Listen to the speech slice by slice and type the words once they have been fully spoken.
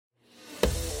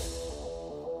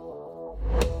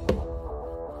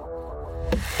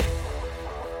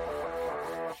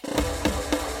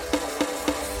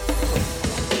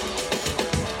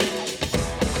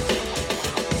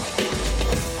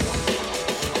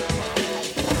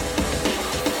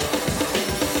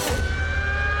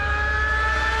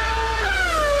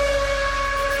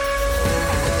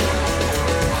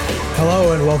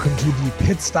welcome to the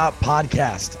Pit Stop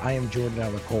Podcast. I am Jordan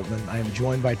Eller Coltman. I am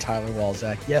joined by Tyler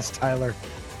Walzak. Yes, Tyler,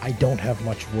 I don't have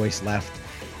much voice left.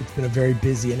 It's been a very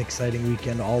busy and exciting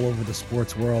weekend all over the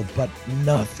sports world, but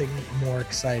nothing more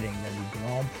exciting than the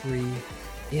Grand Prix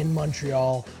in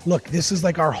Montreal. Look, this is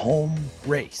like our home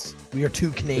race. We are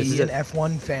two Canadian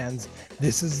F1 fans.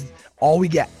 This is all we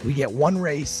get. We get one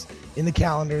race in the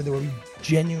calendar where we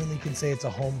genuinely can say it's a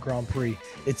home Grand Prix.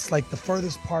 It's like the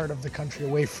furthest part of the country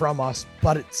away from us,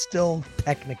 but it's still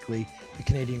technically the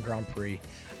Canadian Grand Prix.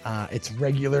 It's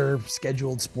regular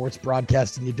scheduled sports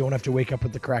broadcasting. You don't have to wake up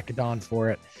at the crack of dawn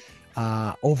for it.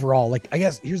 Overall, like, I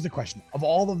guess here's the question: of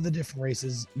all of the different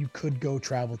races you could go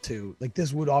travel to, like,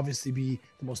 this would obviously be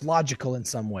the most logical in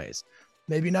some ways.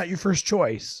 Maybe not your first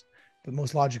choice, but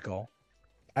most logical.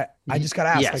 I just got to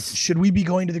ask, like, should we be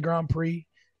going to the Grand Prix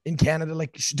in Canada?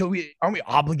 Like, aren't we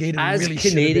obligated?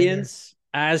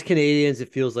 As Canadians,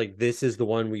 it feels like this is the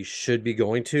one we should be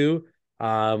going to.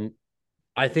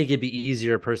 I think it'd be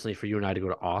easier personally for you and I to go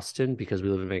to Austin because we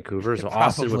live in Vancouver. So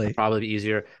Austin would probably be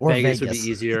easier. Or Vegas would be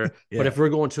easier. Yeah. But if we're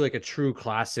going to like a true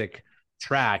classic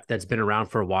track that's been around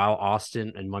for a while,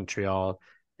 Austin and Montreal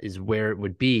is where it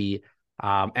would be.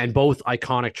 And both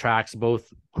iconic tracks, both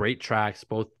great tracks,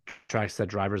 both tracks that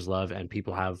drivers love and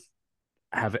people have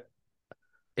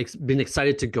been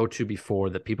excited to go to before,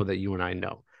 the people that you and I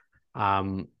know.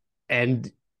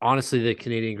 And honestly, the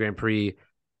Canadian Grand Prix,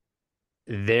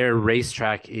 their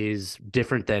racetrack is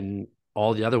different than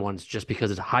all the other ones just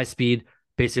because it's high speed,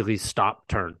 basically stop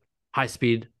turn, high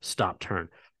speed stop turn,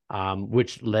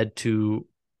 which led to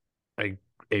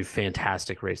a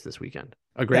fantastic race this weekend.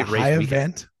 A great race high weekend.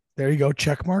 Event. There you go.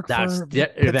 Check mark for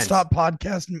Pit event. Stop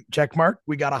Podcast. Check mark.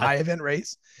 We got a high event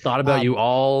race. Thought about you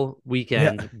all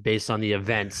weekend based on the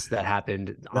events that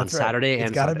happened on Saturday and Sunday.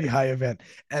 It's got to be high event.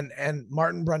 And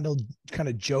Martin Brundle kind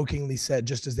of jokingly said,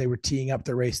 just as they were teeing up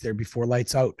the race there before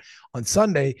lights out on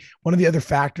Sunday, one of the other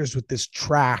factors with this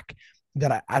track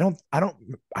that I don't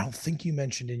think you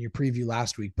mentioned in your preview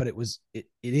last week, but it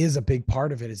is a big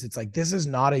part of it, is it's like, this is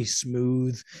not a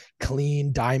smooth,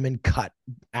 clean, diamond cut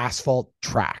asphalt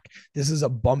track. This is a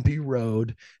bumpy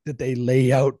road that they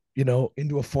lay out,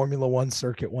 into a Formula One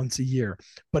circuit once a year,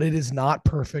 but it is not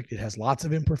perfect. It has lots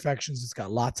of imperfections. It's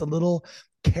got lots of little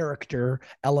character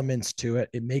elements to it.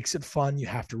 It makes it fun. You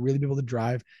have to really be able to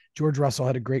drive. George Russell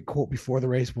had a great quote before the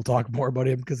race. We'll talk more about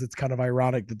him because it's kind of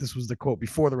ironic that this was the quote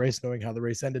before the race, knowing how the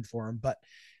race ended for him. But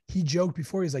he joked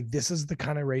before, he's like, this is the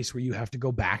kind of race where you have to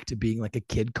go back to being like a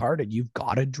kid kart and you've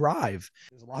got to drive.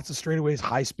 There's lots of straightaways,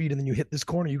 high speed, and then you hit this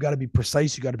corner. You got to be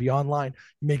precise. You got to be online.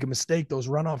 You make a mistake, those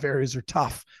runoff areas are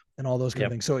tough and all those kind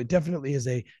of things. So it definitely is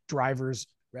a driver's.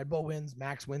 Red Bull wins,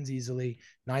 Max wins easily,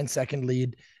 9-second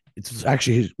lead. It's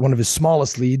actually one of his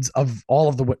smallest leads of all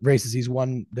of the races he's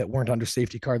won that weren't under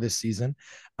safety car this season.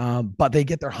 But they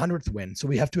get their 100th win. So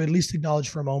we have to at least acknowledge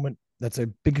for a moment that's a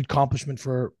big accomplishment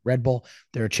for Red Bull.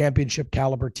 They're a championship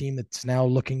caliber team that's now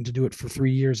looking to do it for 3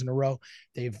 years in a row.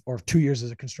 Or 2 years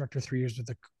as a constructor, 3 years with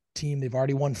the team. They've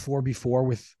already won 4 before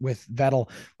with Vettel,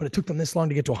 but it took them this long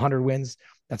to get to 100 wins.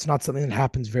 That's not something that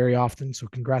happens very often. So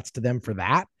congrats to them for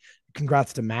that.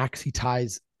 Congrats to Max. He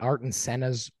ties Ayrton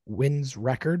Senna's wins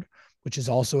record, which is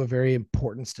also a very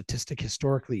important statistic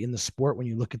historically in the sport when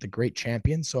you look at the great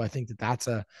champions. So I think that that's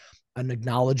an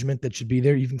acknowledgement that should be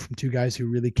there, even from two guys who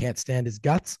really can't stand his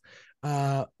guts.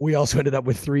 We also ended up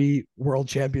with 3 world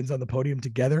champions on the podium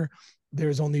together.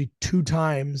 There's only 2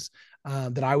 times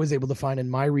that I was able to find in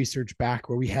my research back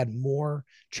where we had more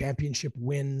championship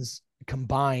wins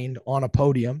combined on a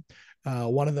podium.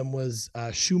 One of them was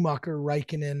Schumacher,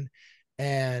 Raikkonen,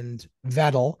 and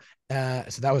Vettel.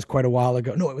 So that was quite a while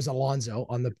ago. No, it was Alonso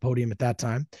on the podium at that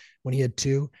time when he had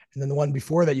 2. And then the one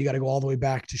before that, you got to go all the way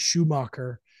back to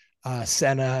Schumacher,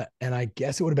 Senna, and I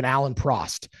guess it would have been Alan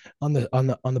Prost on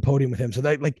the podium with him. So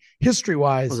that, like, history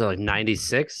wise, was it like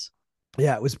 96?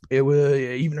 Yeah, it was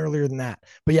even earlier than that.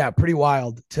 But yeah, pretty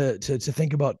wild to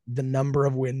think about the number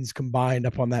of wins combined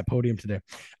up on that podium today,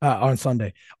 on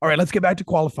Sunday. All right, let's get back to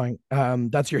qualifying.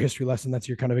 That's your history lesson. That's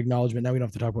your kind of acknowledgement. Now we don't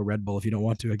have to talk about Red Bull if you don't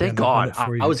want to. Again, thank God.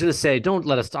 I was going to say, don't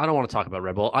let us. I don't want to talk about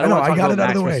Red Bull. I don't want to talk about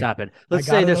Max Verstappen. Let's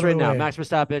say this right now. Max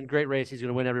Verstappen, great race. He's going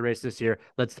to win every race this year.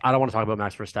 I don't want to talk about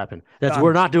Max Verstappen.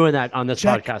 We're not doing that on this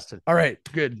podcast. All right,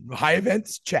 good. High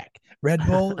events, check. Red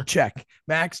Bull, check.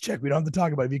 Max, check. We don't have to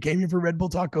talk about it. If you came here for Red Bull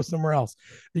talk, go somewhere else.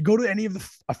 You go to any of the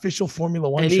official Formula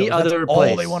One shows. That's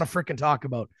all they want to freaking talk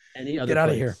about. Get out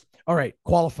of here. All right,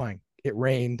 qualifying. It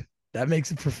rained. That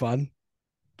makes it for fun.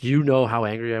 Do you know how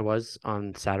angry I was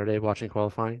on Saturday watching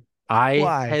qualifying?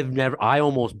 I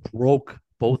almost broke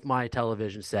both my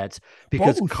television sets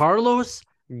because Carlos,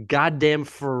 goddamn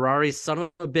Ferrari son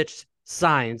of a bitch,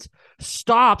 Sainz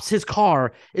stops his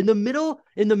car in the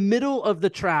middle of the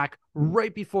track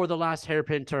right before the last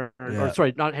hairpin turn, or Yeah.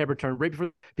 sorry, not hairpin turn, right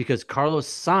before, because Carlos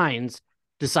Sainz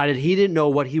decided he didn't know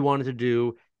what he wanted to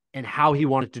do and how he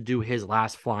wanted to do his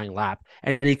last flying lap,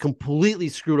 and he completely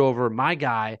screwed over my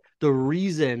guy. The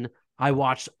reason I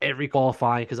watched every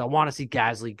qualifying, because I want to see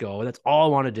Gasly go. That's all I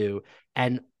want to do.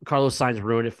 And Carlos Sainz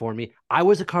ruined it for me. I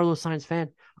was a Carlos Sainz fan.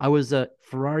 I was a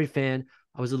Ferrari fan.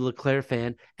 I was a Leclerc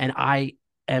fan, and I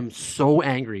am so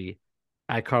angry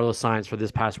at Carlos Sainz for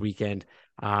this past weekend,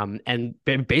 and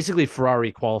basically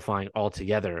Ferrari qualifying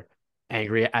altogether.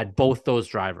 Angry at both those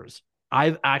drivers.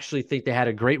 I actually think they had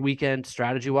a great weekend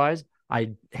strategy wise.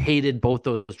 I hated both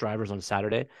those drivers on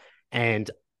Saturday, and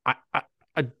I,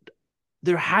 I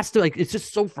there has to, like, it's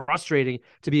just so frustrating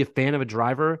to be a fan of a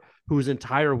driver whose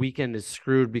entire weekend is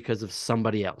screwed because of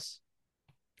somebody else.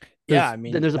 Yeah, There's I then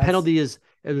mean, there's a that's penalty.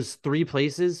 It was 3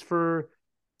 places for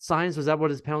Signs. Was that what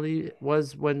his penalty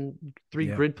was, when three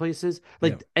yeah, grid places? yeah.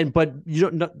 Like, and but you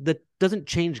don't know, that doesn't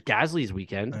change Gasly's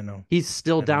weekend. I know. He's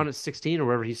still I know. down at 16 or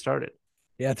wherever he started.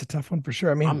 Yeah, it's a tough one for sure.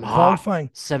 I mean, I'm hot.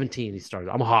 qualifying 17 he started.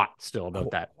 I'm hot still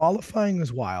about that. qualifying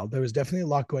was wild. There was definitely a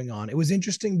lot going on. It was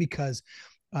interesting because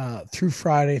through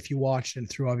Friday, if you watched, and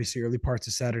through obviously early parts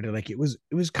of Saturday, like it was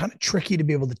kind of tricky to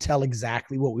be able to tell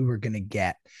exactly what we were going to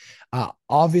get.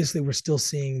 Obviously, we're still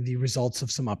seeing the results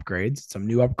of some upgrades. Some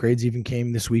new upgrades even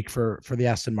came this week for the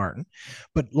Aston Martin,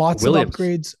 but lots of Williams.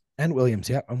 upgrades and Williams.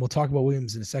 Yeah, and we'll talk about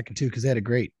Williams in a second too, because they had a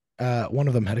great. One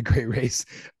of them had a great race.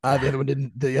 The other one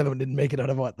didn't. The other one didn't make it out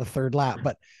of the third lap,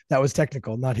 but that was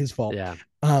technical, not his fault. Yeah.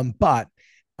 But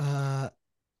uh,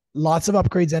 lots of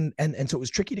upgrades, and so it was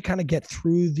tricky to kind of get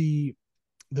through the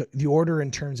order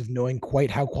in terms of knowing quite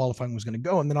how qualifying was going to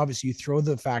go. And then obviously you throw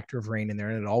the factor of rain in there,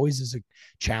 and it always is a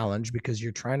challenge because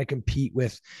you're trying to compete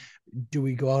with, do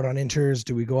we go out on inters?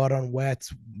 Do we go out on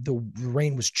wets? The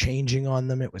rain was changing on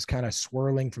them. It was kind of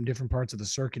swirling from different parts of the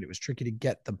circuit. It was tricky to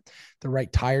get the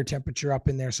right tire temperature up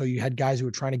in there. So you had guys who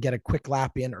were trying to get a quick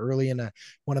lap in early in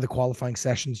one of the qualifying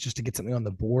sessions just to get something on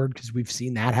the board, because we've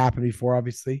seen that happen before,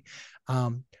 obviously.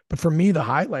 But for me, the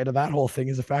highlight of that whole thing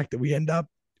is the fact that we end up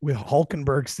with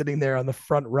Hulkenberg sitting there on the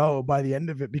front row by the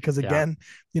end of it, because Yeah. again,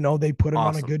 they put him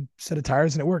on a Awesome. good set of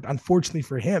tires and it worked. Unfortunately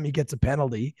for him, he gets a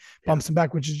penalty, Yeah. bumps him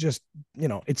back, which is just,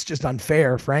 it's just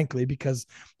unfair, frankly, because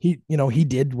he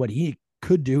did what he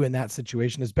could do in that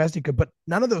situation as best he could. But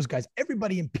none of those guys,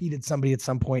 everybody impeded somebody at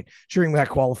some point during that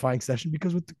qualifying session,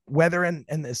 because with the weather and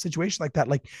a situation like that,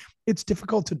 like, it's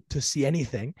difficult to see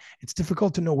anything. It's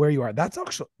difficult to know where you are. That's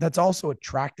also a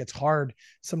track that's hard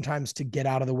sometimes to get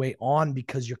out of the way on,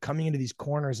 because you're coming into these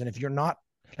corners, and if you're not,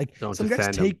 like, Don't some guys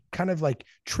defend take him. kind of like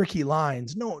tricky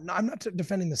lines. No, I'm not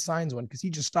defending the signs one, because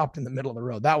he just stopped in the middle of the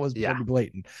road. That was Yeah. pretty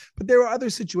blatant. But there were other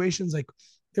situations, like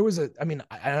there was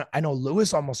I know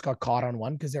Lewis almost got caught on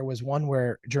one, because there was one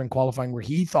where during qualifying where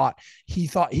he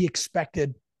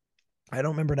expected, I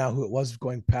don't remember now who it was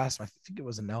going past him. I think it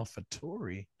was an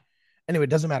AlphaTauri. Anyway, it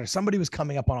doesn't matter. Somebody was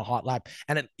coming up on a hot lap,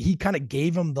 and he kind of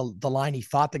gave him the line he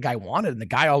thought the guy wanted, and the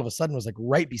guy all of a sudden was like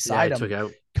right Yeah. He beside him, took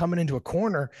out. coming into a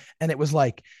corner, and it was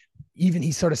like, even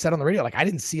he sort of said on the radio, like, I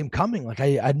didn't see him coming. Like,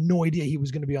 I had no idea he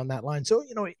was going to be on that line. So,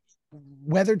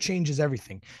 weather changes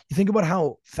everything. You think about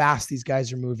how fast these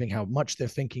guys are moving, how much they're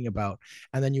thinking about,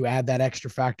 and then you add that extra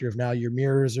factor of now your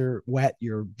mirrors are wet,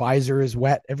 your visor is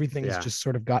wet, everything is Yeah. just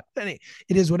sort of got. And it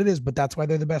is what it is, but that's why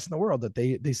they're the best in the world. That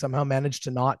they somehow managed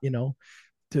to not,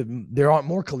 there aren't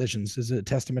more collisions, is a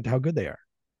testament to how good they are.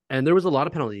 And there was a lot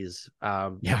of penalties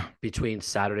Yeah, between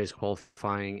Saturday's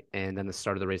qualifying and then the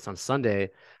start of the race on Sunday.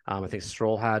 I think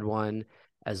Stroll had one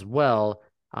as well,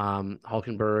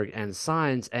 Hulkenberg and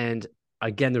Sainz. And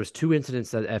again, there was 2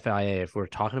 incidents that FIA, if we're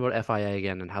talking about FIA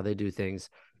again and how they do things,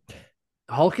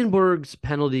 Hulkenberg's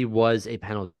penalty was a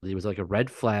penalty. It was like a red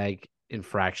flag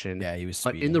infraction. yeah, he was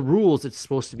But in speeding. the rules, it's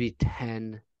supposed to be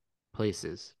 10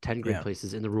 places, 10 grid Yeah,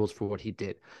 places in the rules for what he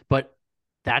did. But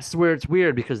that's where it's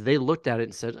weird, because they looked at it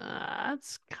and said,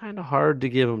 it's kind of hard to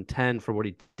give him 10 for what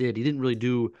he did. He didn't really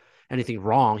do anything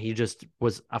wrong. He just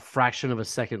was a fraction of a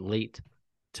second late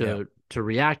yeah, to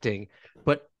reacting.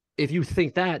 But if you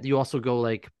think that, you also go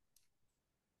like,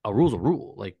 a rule's a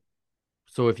rule. Like,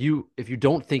 so if you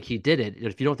don't think he did it,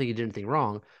 if you don't think he did anything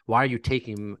wrong, why are you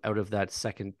taking him out of that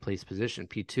second place position,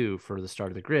 P2, for the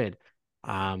start of the grid?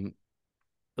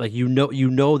 Like, you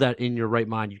know that in your right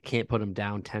mind you can't put him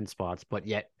down 10 spots, but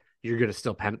yet you're going to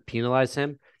still penalize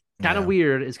him. Kind of yeah.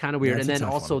 weird. It's kind of Yeah, weird. it's And a then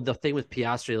tough also one. the thing with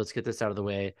Piastri, let's get this out of the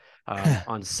way.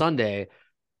 On Sunday,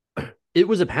 it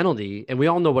was a penalty, and we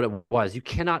all know what it was. You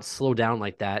cannot slow down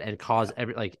like that and cause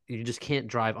you just can't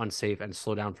drive unsafe and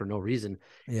slow down for no reason.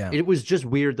 Yeah. It was just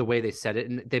weird the way they said it,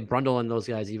 and they Brundle and those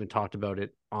guys even talked about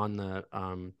it on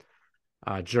the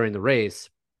during the race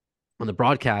on the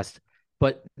broadcast.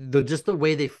 But the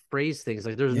way they phrase things,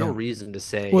 like there's no Yeah. reason to Well,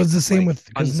 say it's the same like with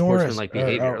because Norris unsportsmanlike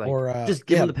behavior. Like just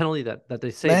give yeah, them the penalty that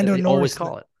they say that Lando they always Norris,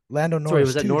 call it. Lando Sorry, Norris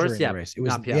was that too Norris? during the Yeah, race. It was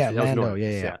not yeah, Piastri. That was Lando. Norris. Yeah,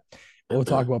 yeah, yeah. Yeah. We'll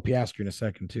talk about Piastri in a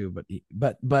second too,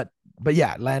 but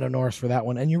yeah, Lando Norris for that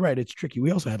one. And you're right, it's tricky.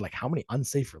 We also had like how many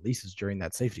unsafe releases during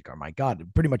that safety car? My God,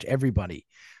 pretty much everybody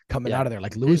coming Yeah. out of there.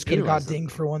 Like They Lewis didn't could have got penalize dinged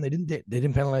them. for one. They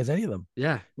didn't penalize any of them,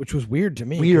 Yeah. which was weird to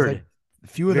me because like Weird. a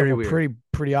few of them Very were weird.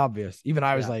 pretty obvious. Even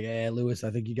I was Yeah. like, Lewis,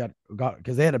 I think you got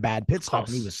because they had a bad pit stop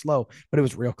and he Close. was slow, but it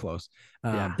was real close.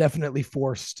 Yeah. Definitely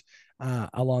forced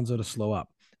Alonso to slow up.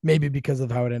 Maybe because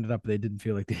of how it ended up, they didn't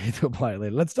feel like they had to apply it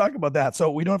later. Let's talk about that. So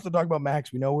we don't have to talk about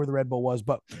Max. We know where the Red Bull was,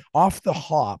 but off the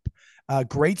hop,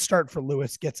 great start for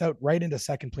Lewis. Gets out right into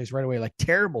second place right away. Like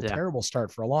terrible, Yeah. terrible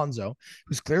start for Alonso,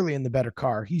 who's clearly in the better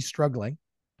car. He's struggling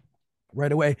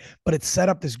right away, but it set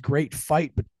up this great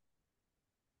fight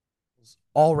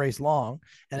all race long.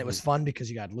 And it was fun because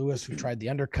you got Lewis who tried the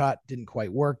undercut, didn't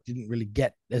quite work, didn't really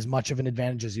get as much of an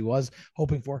advantage as he was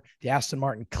hoping for. The Aston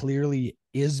Martin clearly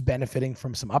is benefiting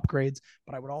from some upgrades,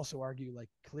 but I would also argue like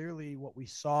clearly what we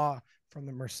saw from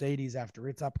the Mercedes after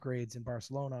its upgrades in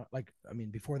Barcelona, like, I mean,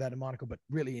 before that in Monaco, but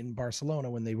really in Barcelona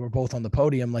when they were both on the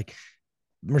podium, like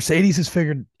Mercedes has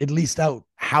figured at least out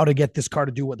how to get this car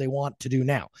to do what they want to do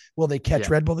now. Will they catch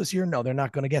Yeah. Red Bull this year? No, they're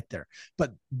not going to get there.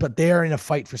 But they are in a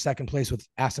fight for second place with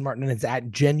Aston Martin, and it's a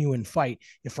genuine fight.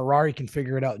 If Ferrari can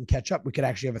figure it out and catch up, we could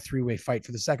actually have a three-way fight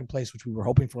for the second place, which we were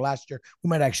hoping for last year. We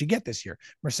might actually get this year.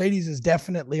 Mercedes is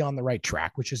definitely on the right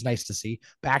track, which is nice to see.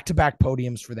 Back-to-back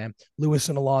podiums for them. Lewis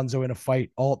and Alonso in a fight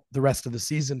all the rest of the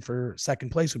season for second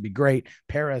place would be great.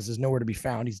 Perez is nowhere to be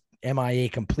found. He's MIA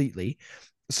completely.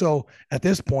 So at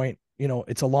this point,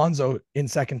 it's Alonso in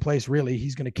second place. Really,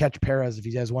 he's going to catch Perez if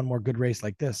he has one more good race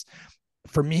like this.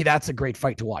 For me, that's a great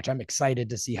fight to watch. I'm excited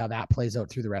to see how that plays out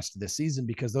through the rest of this season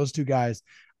because those two guys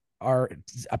are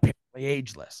apparently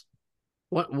ageless.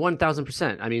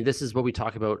 1,000%. I mean, this is what we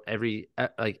talk about every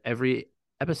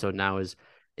episode now is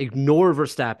ignore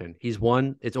Verstappen. He's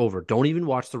won. It's over. Don't even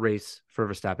watch the race for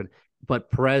Verstappen.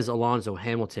 But Perez, Alonso,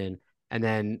 Hamilton, and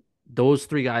then those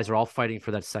three guys are all fighting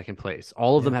for that second place.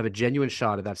 All of them have a genuine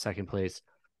shot at that second place.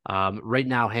 Right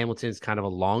now, Hamilton's kind of a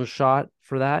long shot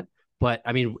for that. But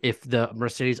I mean, if the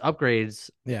Mercedes upgrades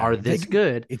are this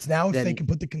good, it's now if they can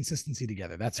put the consistency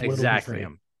together. That's what it'll be for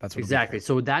him. That's what exactly.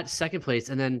 So that second place,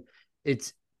 and then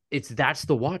it's that's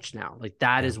the watch now. Like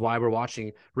that is why we're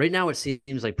watching. Right now, it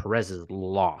seems like Perez is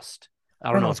lost.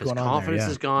 I don't know if his confidence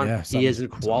is gone. Yeah, he hasn't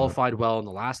qualified well in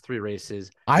the last three races.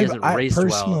 I raced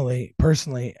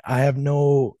personally, I have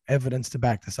no evidence to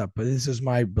back this up, but this is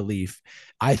my belief.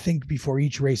 I think before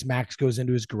each race, Max goes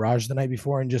into his garage the night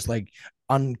before and just like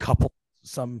uncouples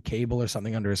some cable or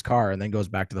something under his car and then goes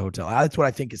back to the hotel. That's what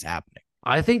I think is happening.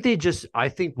 I think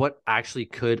what actually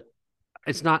could,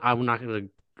 it's not, I'm not going to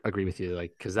agree with you,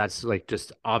 like, because that's like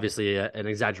just obviously an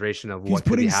exaggeration of what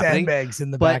could be happening. Sandbags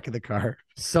in the back of the car.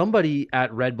 Somebody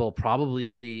at Red Bull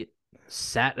probably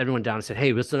sat everyone down and said,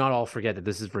 "Hey, let's not all forget that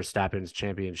this is Verstappen's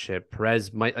championship.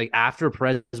 Perez might after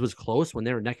Perez was close when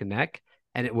they were neck and neck,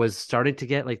 and it was starting to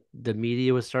get like the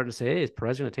media was starting to say, hey, is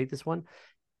Perez going to take this one?"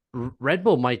 Red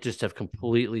Bull might just have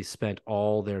completely spent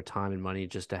all their time and money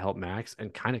just to help Max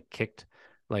and kind of kicked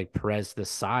like Perez to the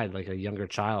side like a younger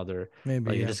child, or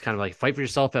maybe you just kind of like fight for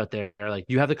yourself out there. Like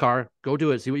you have the car, go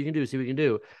do it, see what you can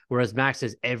do. Whereas Max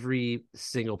is every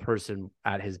single person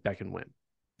at his beck and win.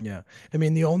 Yeah. I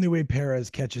mean, the only way Perez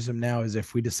catches him now is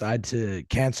if we decide to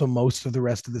cancel most of the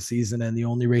rest of the season and the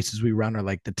only races we run are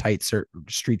like the tight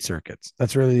street circuits.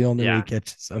 That's really the only way he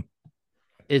catches him.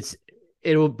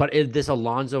 This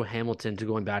Alonso Hamilton, to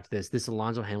going back to this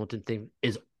Alonso Hamilton thing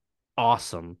is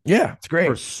awesome. Yeah, it's great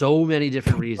for so many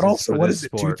different reasons. But also, what is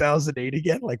it, 2008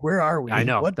 again? Like, where are we? I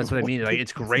know. That's what I mean. Like,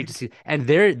 it's great to see. And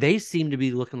they seem to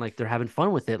be looking like they're having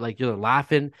fun with it. Like, you're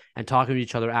laughing and talking to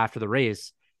each other after the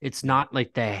race. It's not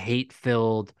like the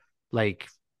hate-filled, like,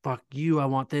 fuck you, I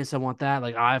want this, I want that.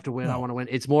 Like, I have to win, I want to win.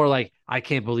 It's more like, I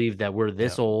can't believe that we're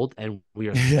this old and we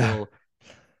are still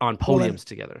on podiums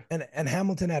together. And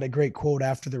Hamilton had a great quote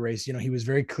after the race. You know, he was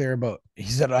very clear about, he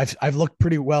said, I've looked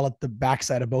pretty well at the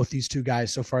backside of both these two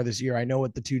guys so far this year. I know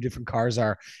what the two different cars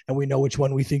are, and we know which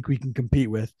one we think we can compete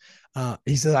with.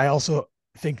 He said, I also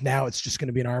think now it's just going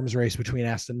to be an arms race between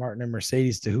Aston Martin and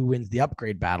Mercedes to who wins the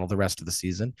upgrade battle the rest of the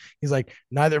season. He's like,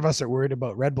 neither of us are worried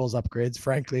about Red Bull's upgrades.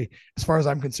 Frankly, as far as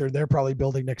I'm concerned, they're probably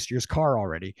building next year's car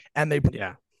already. And they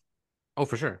Oh,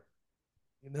 for sure.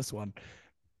 in this one.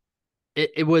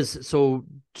 It was so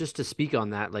just to speak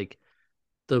on that, like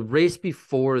the race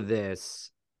before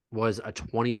this was a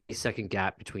 20-second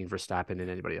gap between Verstappen and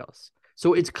anybody else.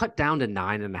 So it's cut down to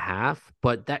 9.5,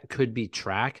 but that could be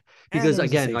track And because there was a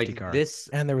again, safety like car. this,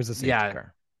 And there was a safety yeah,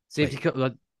 car. safety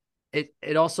Like, cut.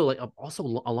 It also like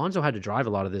also Alonso had to drive a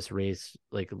lot of this race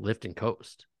like lift and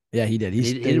coast, yeah, he did. and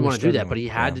he They didn't were want to do that, struggling but with, he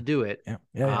had yeah. to do it. Yeah.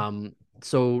 Yeah. Yeah.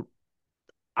 So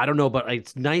I don't know, but like,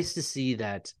 it's nice to see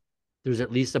that there's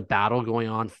at least a battle going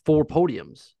on for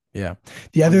podiums Yeah.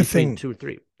 The on other between thing, 2 and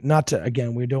 3. not to,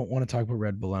 again, we don't want to talk about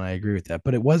Red Bull, and I agree with that,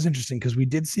 but it was interesting because we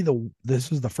did see this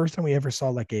was the first time we ever saw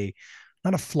like a,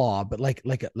 not a flaw, but like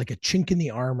a chink in the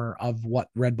armor of what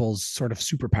Red Bull's sort of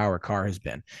superpower car has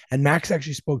been. And Max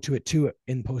actually spoke to it too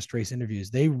in post race interviews.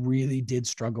 They really did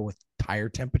struggle with tire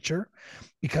temperature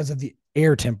because of the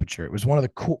air temperature. It was one of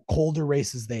the colder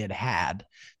races they had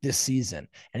this season,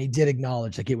 and he did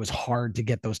acknowledge like it was hard to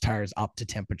get those tires up to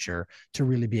temperature to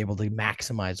really be able to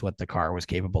maximize what the car was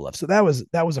capable of. So that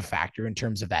was a factor in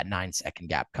terms of that 9 second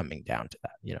gap coming down to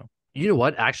that. You know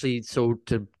what? Actually, so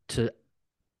to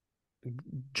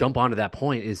jump onto that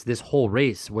point is this whole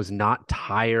race was not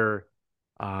tire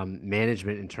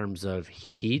management in terms of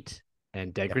heat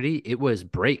and Yeah, degradity. It was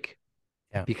brake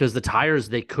yeah, because the tires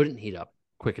they couldn't heat up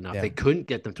quick enough. yeah, They couldn't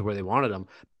get them to where they wanted them,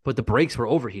 but the brakes were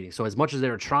overheating. So as much as they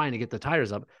were trying to get the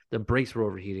tires up, the brakes were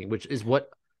overheating, which is what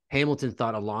Hamilton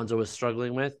thought Alonso was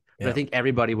struggling with. But I yeah, think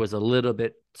everybody was a little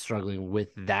bit struggling with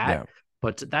that. yeah,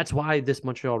 But that's why this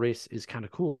Montreal race is kind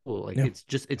of cool. Like yeah. it's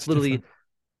It's different. literally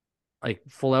like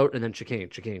full out and then chicane,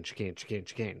 chicane, chicane, chicane,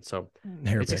 chicane. So it's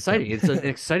Hairpick. exciting. It's an Yep.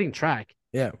 exciting track.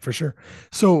 Yeah, for sure.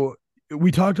 So we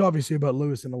talked obviously about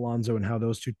Lewis and Alonso and how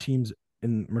those two teams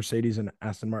in Mercedes and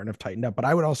Aston Martin have tightened up. But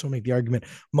I would also make the argument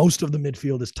most of the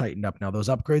midfield is tightened up now. Those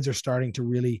upgrades are starting to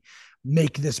really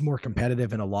make this more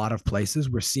competitive in a lot of places.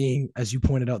 We're seeing, as you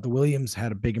pointed out, the Williams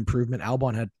had a big improvement.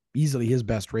 Albon had easily his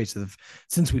best race of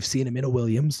since we've seen him in a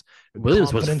Williams.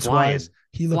 Williams was Confidence wise, flying,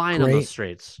 he looked flying on those great.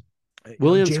 straights.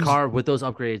 Williams' James, car with those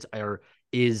upgrades are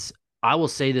is I will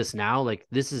say this now, like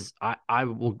this is I'm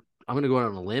gonna go out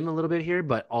on a limb a little bit here,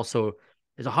 but also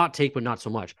it's a hot take, but not so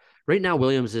much. Right now,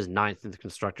 Williams is ninth in the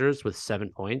constructors with 7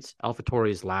 points. AlphaTauri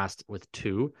is last with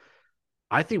 2.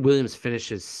 I think Williams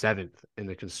finishes seventh in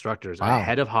the constructors, wow.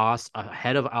 ahead of Haas,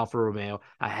 ahead of Alfa Romeo,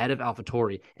 ahead of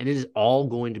AlphaTauri, and it is all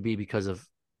going to be because of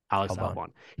Alex Albon. Albon.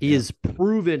 He Yeah. has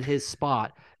proven his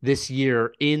spot this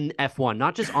year in F1,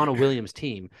 not just on a Williams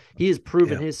team. He has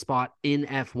proven Yeah. his spot in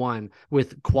F1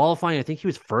 with qualifying. I think he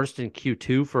was first in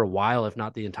Q2 for a while, if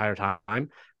not the entire time.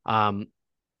 Um,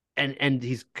 and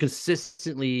he's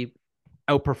consistently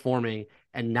outperforming,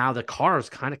 and now the car is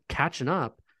kind of catching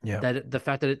up. Yeah. That the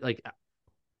fact that it like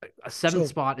a seventh So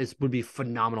spot is would be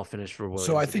phenomenal finish for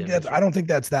So I Williams think again that next I year. don't think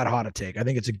that's that hot a take. I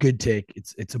think it's a good take.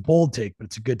 It's a bold take, but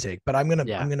it's a good take. But I'm gonna I'm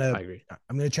Yeah, gonna I agree.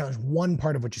 I'm gonna challenge one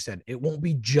part of what you said. It won't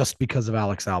be just because of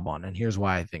Alex Albon, and here's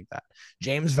why I think that.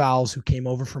 James Vowles, who came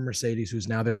over from Mercedes, who's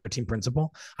now their team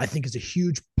principal, I think is a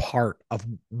huge part of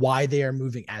why they are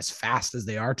moving as fast as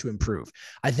they are to improve.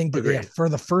 I think that they have, Agreed. for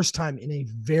the first time in a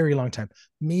very long time,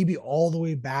 maybe all the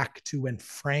way back to when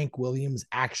Frank Williams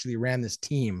actually ran this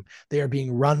team, they are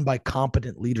being run by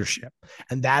competent leadership.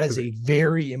 And that is a Agreed.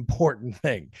 very important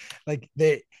thing. Like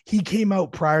he came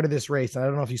out prior to this race. And I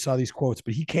don't know if you saw these quotes,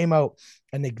 but he came out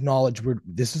and acknowledged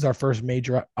this is our first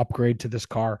major upgrade to this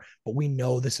car, but we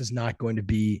know this is not going to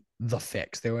be the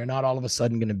fix. They were not all of a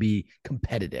sudden going to be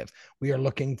competitive. We are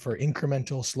looking for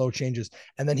incremental, slow changes.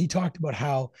 And then he talked about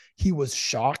how he was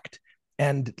shocked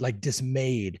and like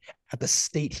dismayed at the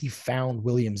state he found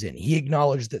Williams in. He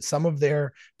acknowledged that some of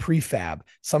their prefab,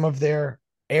 some of their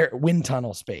wind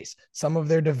tunnel space, some of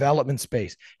their development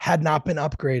space had not been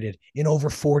upgraded in over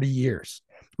 40 years.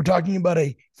 We're talking about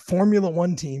a Formula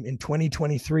One team in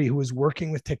 2023 who is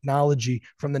working with technology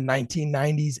from the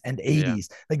 1990s and Yeah. 80s.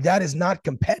 Like that is not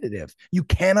competitive. You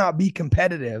cannot be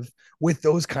competitive with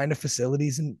those kind of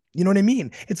facilities. And you know what I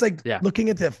mean? It's like Yeah. looking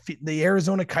at the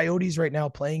Arizona Coyotes right now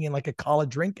playing in like a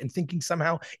college rink and thinking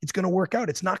somehow it's going to work out.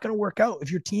 It's not going to work out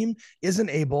if your team isn't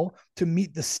able to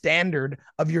meet the standard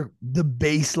of the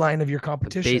baseline of your The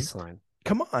competition. baseline.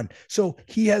 Come on. So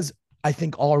he has, I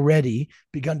think, already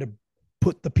begun to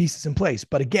put the pieces in place.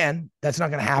 But again, that's not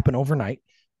going to happen overnight.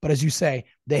 But as you say,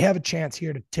 they have a chance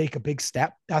here to take a big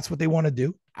step. That's what they want to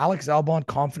do. Alex Albon,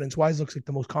 confidence wise, looks like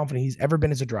the most confident he's ever been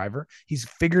as a driver. He's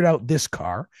figured out this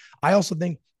car. I also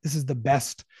think this is the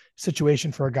best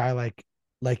situation for a guy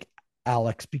like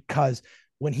Alex because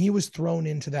when he was thrown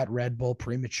into that Red Bull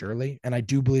prematurely, and I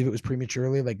do believe it was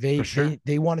prematurely, like For sure.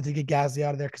 they wanted to get Gasly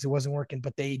out of there because it wasn't working,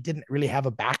 but they didn't really have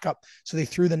a backup. So they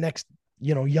threw the next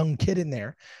young kid in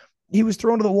there. He was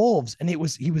thrown to the wolves, and he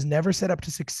was never set up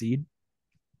to succeed.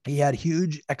 He had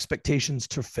huge expectations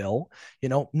to fill,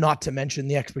 not to mention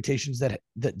the expectations that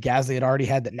Gasly had already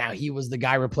had, that now he was the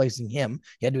guy replacing him.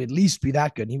 He had to at least be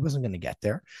that good, and he wasn't going to get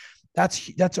there.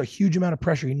 That's a huge amount of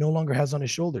pressure he no longer has on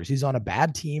his shoulders. He's on a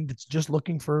bad team that's just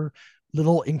looking for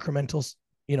little incremental,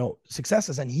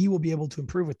 successes, and he will be able to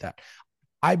improve with that.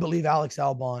 I believe Alex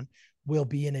Albon will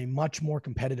be in a much more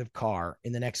competitive car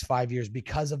in the next 5 years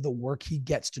because of the work he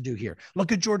gets to do here.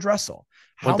 Look at George Russell.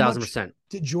 How 1000%. much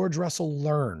did George Russell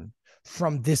learn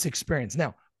from this experience?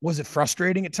 Now, was it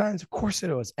frustrating at times? Of course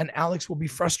it was. And Alex will be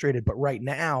frustrated, but right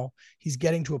now he's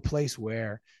getting to a place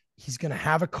where he's going to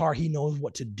have a car he knows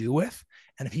what to do with.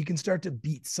 And if he can start to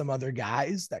beat some other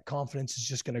guys, that confidence is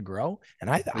just going to grow. And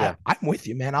I'm with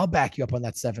you, man. I'll back you up on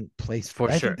that 7th place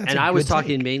for sure. And I was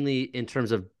talking mainly in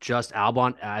terms of just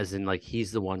Albon, as in like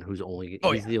he's the one who's only.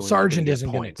 He's the only Sargent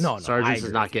isn't going to. No, Sargent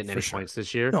is not getting any points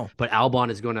this year. No, but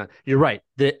Albon is going to. You're right.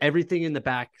 Everything in the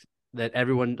back that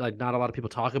everyone, like, not a lot of people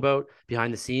talk about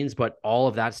behind the scenes, but all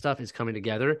of that stuff is coming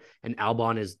together, and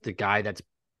Albon is the guy that's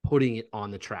putting it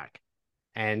on the track.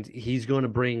 And he's going to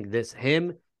bring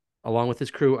him along with his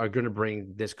crew are going to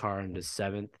bring this car into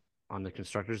 7th on the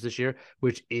constructors this year,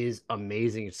 which is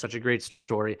amazing. It's such a great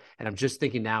story. And I'm just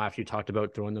thinking now, after you talked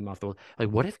about throwing them off the, like,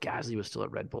 what if Gasly was still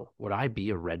at Red Bull? Would I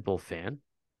be a Red Bull fan?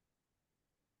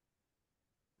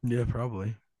 Yeah,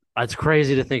 probably. That's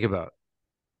crazy to think about.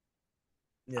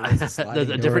 Yeah,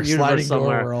 a different universe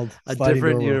somewhere. A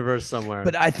different universe somewhere.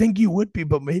 But I think you would be,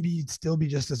 but maybe you'd still be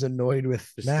just as annoyed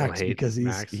with Max because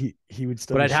he would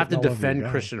still. But I'd have to defend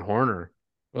Christian Horner.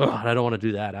 Ugh, I don't want to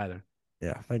do that either.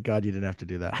 Yeah, thank God you didn't have to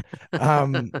do that.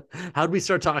 How'd we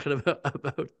start talking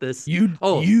about this? You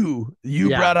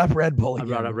brought up Red Bull again. I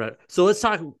brought up Red. So let's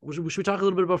talk. Should we talk a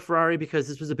little bit about Ferrari, because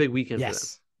this was a big weekend for them?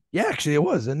 Yeah, actually it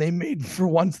was. And they made, for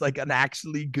once, like an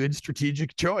actually good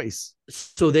strategic choice.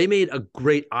 So they made a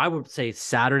great, I would say,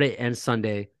 Saturday and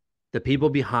Sunday. The people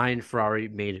behind Ferrari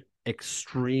made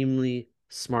extremely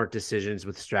smart decisions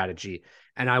with strategy.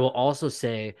 And I will also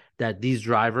say that these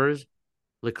drivers,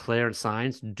 Leclerc and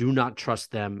Sainz, do not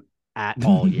trust them at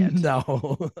all yet.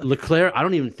 No. Leclerc, I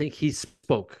don't even think he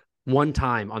spoke one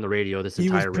time on the radio this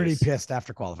entire race. He was pretty pissed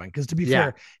after qualifying, because to be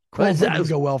fair, qualifying didn't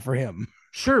go well for him.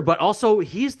 Sure, but also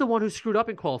he's the one who screwed up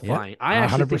in qualifying. I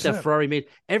actually 100%. Think that Ferrari made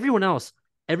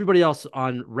everybody else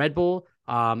on Red Bull,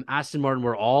 Aston Martin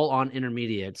were all on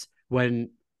intermediates when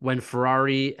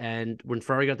Ferrari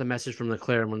got the message from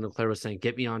Leclerc, and when Leclerc was saying,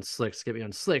 get me on slicks,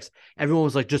 everyone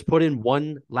was like, just put in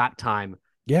one lap time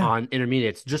on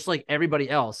intermediates, just like everybody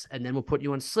else, and then we'll put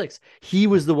you on slicks. He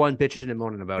was the one bitching and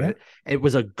moaning about it. It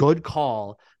was a good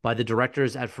call by the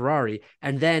directors at Ferrari.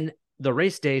 And then the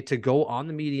race day to go on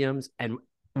the mediums and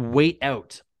wait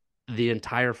out the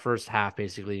entire first half,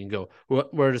 basically, and go,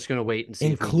 we're just going to wait and see,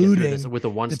 including if we can get through this with a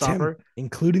one-stopper,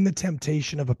 including the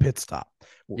temptation of a pit stop.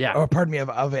 Yeah, or pardon me,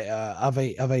 of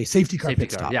a safety car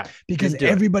pit stop. Yeah, because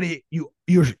everybody,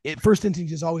 your first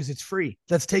instinct is always it's free.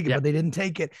 Let's take it, but they didn't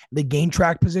take it. They gained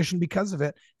track position because of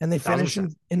it, and they finished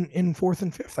in 4th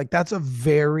and 5th. Like, that's a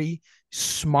very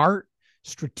smart,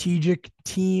 strategic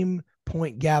team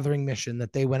point gathering mission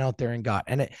that they went out there and got.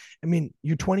 And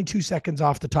you're 22 seconds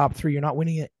off the top 3. You're not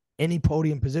winning at any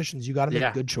podium positions. You got to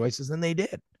make good choices, and they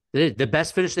did. The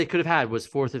best finish they could have had was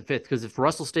 4th and 5th, because if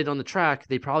Russell stayed on the track,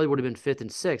 they probably would have been 5th and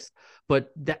 6th.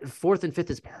 But that 4th and 5th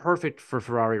is perfect for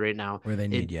Ferrari right now. Where they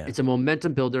need, It's a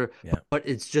momentum builder, but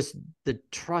it's just the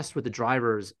trust with the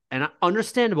drivers. And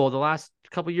understandable, the last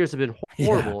couple of years have been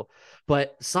horrible.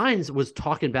 But Sainz was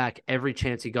talking back every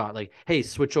chance he got, like, hey,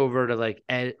 switch over to like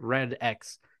red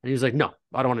X. And he was like, no,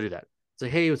 I don't want to do that. It's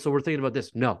like, hey, so we're thinking about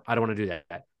this. No, I don't want to do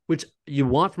that. Which you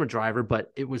want from a driver,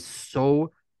 but it was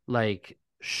so like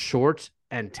short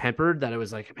and tempered that it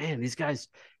was like, man, these guys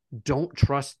don't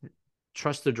trust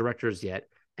the directors yet.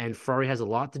 And Ferrari has a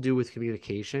lot to do with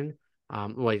communication,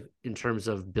 like in terms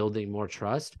of building more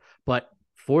trust. But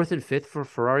 4th and 5th for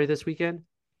Ferrari this weekend,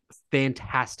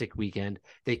 fantastic weekend.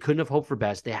 They couldn't have hoped for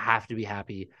best. They have to be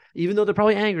happy, even though they're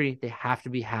probably angry. They have to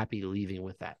be happy leaving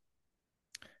with that.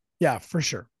 Yeah, for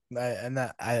sure.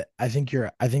 I think you're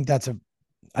right. I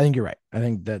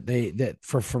think that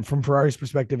from Ferrari's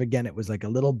perspective, again, it was like a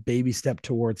little baby step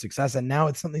towards success. And now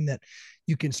it's something that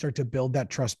you can start to build that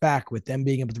trust back with them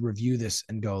being able to review this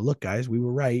and go, look, guys, we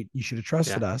were right. You should have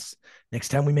trusted us. Next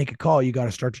time we make a call, you got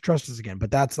to start to trust us again.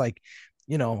 But that's like,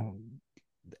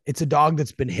 it's a dog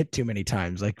that's been hit too many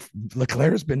times. Like,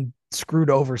 Leclerc's been screwed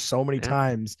over so many Yeah,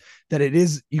 times that it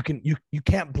is you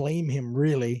can't blame him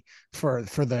really for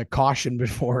the caution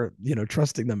before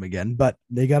trusting them again. But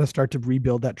they got to start to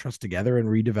rebuild that trust together and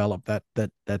redevelop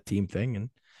that team thing. And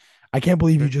I can't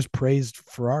believe you sure. just praised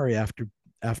Ferrari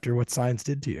after what Science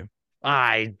did to you.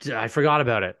 I forgot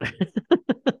about it.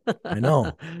 I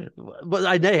know. But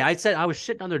I said I was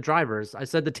shitting on their drivers. I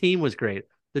said the team was great.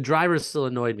 The drivers still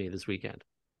annoyed me this weekend.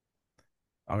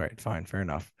 All right, fine, fair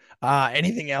enough.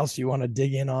 Anything else you want to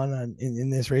dig in on in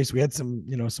this race? We had some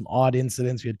odd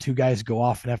incidents. We had two guys go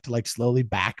off and have to like slowly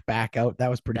back out. That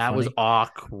was pretty That was funny.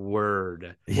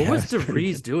 awkward. What Yeah, was it's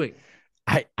pretty DeVries good. doing?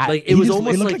 I Like it he was just it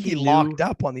almost looked like like he he locked knew.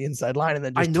 up on the inside line and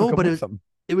then I just took know, him but with him.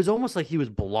 it was almost like he was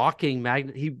blocking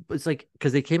Magnet. He was like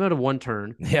because they came out of one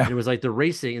turn and Yeah, it was like the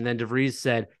racing, and then DeVries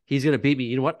said he's gonna beat me.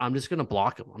 You know what? I'm just gonna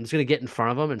block him. I'm just gonna get in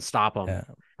front of him and stop him, yeah,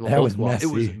 and we'll that was both go off. It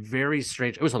was messy. very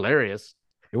strange. It was hilarious,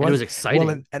 It and it was was well,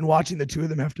 exciting. and watching the two of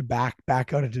them have to back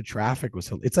out into traffic was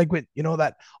it's like when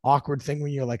that awkward thing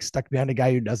when you're like stuck behind a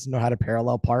guy who doesn't know how to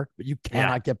parallel park, but you Yeah,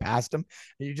 cannot get past him,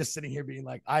 and you're just sitting here being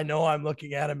like, I know I'm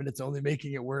looking at him, and it's only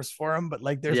making it worse for him, but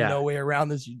like, there's yeah. no way around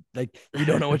this. You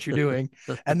don't know what you're doing,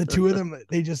 and the two of them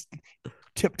they just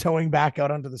tiptoeing back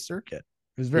out onto the circuit.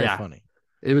 It was very Yeah, funny.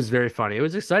 it was very funny. It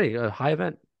was exciting. A high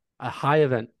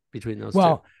event between those two.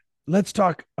 Well, let's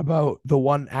talk about the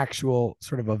one actual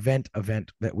sort of event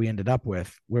that we ended up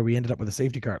with, where we ended up with a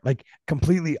safety car, like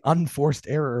completely unforced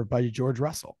error by George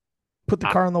Russell. Put the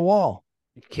I car on the wall.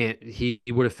 can't. He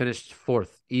would have finished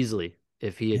fourth easily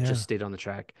if he had just Yeah. stayed on the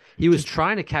track. He was Just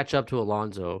trying to catch up to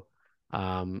Alonso,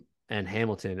 and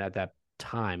Hamilton at that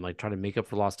time, like trying to make up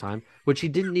for lost time, which he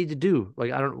didn't need to do.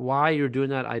 Like I don't why you're doing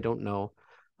that. I don't know.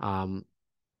 Um,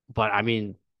 but I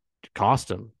mean, it cost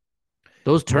him.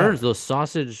 Those yeah. turns, those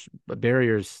sausage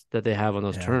barriers that they have on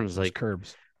those Yeah. turns, Those like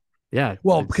curbs. yeah,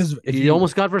 Well, it's because if he you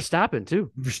almost got Verstappen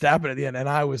too. Verstappen at the end, and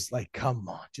I was like, come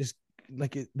on, just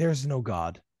like there's no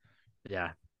God.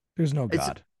 Yeah, There's no it's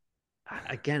God.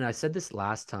 again. I said this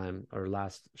last time or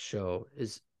last show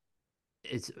is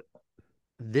it's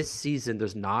this season.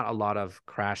 There's not a lot of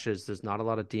crashes. There's not a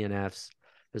lot of DNFs.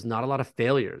 There's not a lot of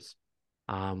failures.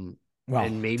 Um, Well,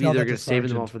 and maybe tell they're that to gonna save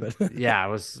them all Sargent, for but yeah. It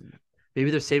was maybe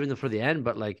they're saving them for the end,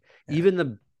 but like yeah. even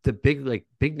the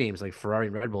big names like Ferrari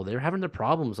and Red Bull, they're having their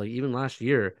problems like even last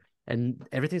year, and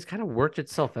everything's kind of worked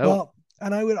itself out. Well,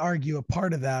 and I would argue a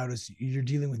part of that is you're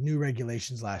dealing with new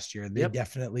regulations last year. They Yep.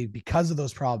 definitely, because of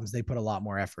those problems, they put a lot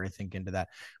more effort, I think, into that.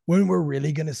 When we're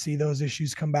really going to see those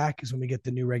issues come back is when we get the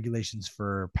new regulations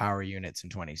for power units in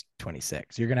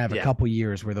 2026. You're going to have a Yeah. couple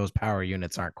years where those power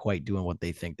units aren't quite doing what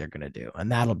they think they're going to do.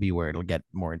 And that'll be where it'll get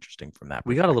more interesting from that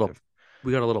We got a little perspective.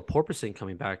 we got a little porpoising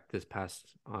coming back this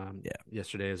past Yeah.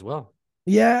 yesterday as well.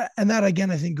 Yeah, and that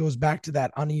again, I think goes back to that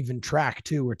uneven track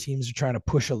too, where teams are trying to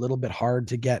push a little bit hard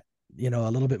to get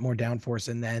a little bit more downforce,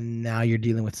 and then now you're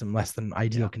dealing with some less than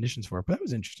ideal Yeah. conditions for it. But that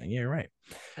was interesting. Yeah, you're right.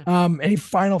 Any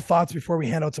final thoughts before we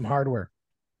hand out some hardware?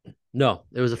 No,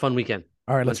 it was a fun weekend.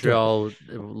 All right, let's do it.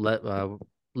 Montreal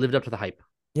lived up to the hype.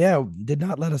 Yeah, did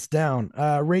not let us down.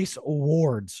 Race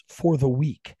awards for the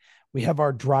week. We have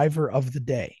our driver of the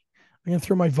day. I'm going to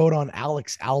throw my vote on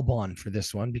Alex Albon for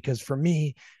this one because for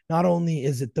me, not only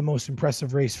is it the most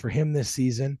impressive race for him this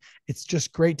season, it's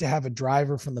just great to have a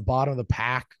driver from the bottom of the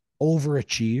pack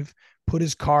overachieve, put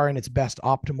his car in its best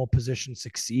optimal position,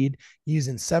 succeed. He's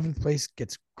in seventh place,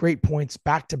 gets great points,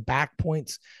 back to back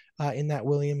points in that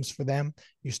Williams for them.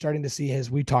 You're starting to see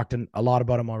we talked a lot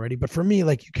about him already, but for me,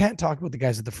 like you can't talk about the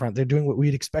guys at the front. They're doing what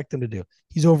we'd expect them to do.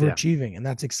 He's Yeah. overachieving, and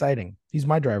that's exciting. He's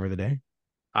my driver of the day.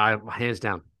 I hands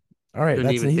down. All right, Couldn't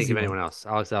that's an even think easy of one. anyone else.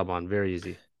 Alex Albon, very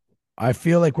easy. I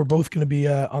feel like we're both going to be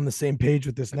on the same page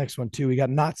with this next one too. We got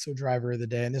not so driver of the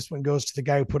day, and this one goes to the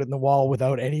guy who put it in the wall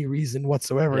without any reason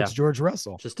whatsoever. Yeah. It's George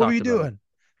Russell. Just What were talked you about it. doing?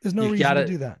 There's no You reason to gotta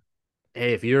do that.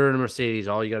 hey, if you're in a Mercedes,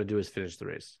 all you gotta do is finish the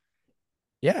race.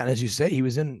 Yeah, and as you say, he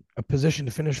was in a position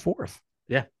to finish fourth.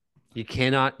 Yeah. You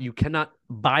cannot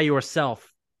by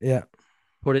yourself Yeah.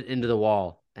 put it into the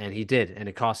wall. And he did, and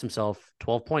it cost himself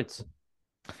 12 points.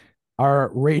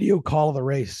 Our radio call of the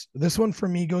race. This one for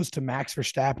me goes to Max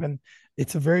Verstappen.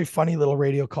 It's a very funny little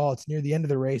radio call. It's near the end of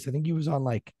the race. I think he was on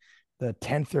like the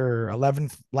 10th or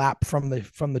 11th lap from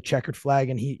the checkered flag,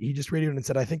 and he just radioed and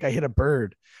said, "I think I hit a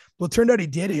bird." Well, it turned out he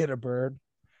did hit a bird.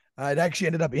 It actually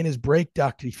ended up in his brake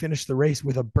duct. He finished the race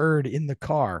with a bird in the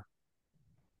car.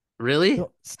 Really?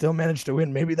 Still managed to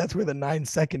win. Maybe that's where the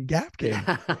 9-second gap came.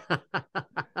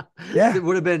 It Yeah.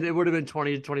 would have been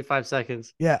 20 to 25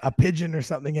 seconds. Yeah. A pigeon or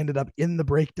something ended up in the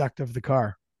brake duct of the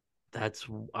car. That's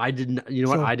I didn't you know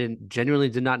what? So I didn't genuinely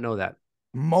did not know that.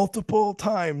 multiple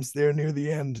times there near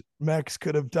the end, Max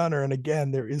could have done her. And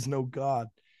again, there is no God.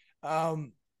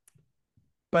 Um,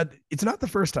 but it's not the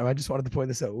first time. I just wanted to point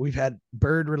this out. We've had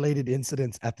bird-related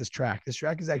incidents at this track. This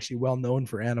track is actually well known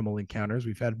for animal encounters.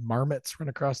 We've had marmots run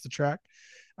across the track.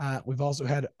 We've also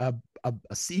had a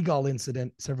seagull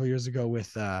incident several years ago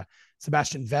with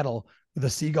Sebastian Vettel. The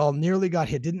seagull nearly got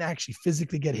hit, didn't actually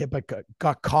physically get hit, but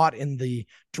got caught in the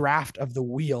draft of the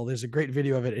wheel. There's a great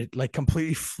video of it. It like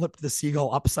completely flipped the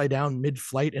seagull upside down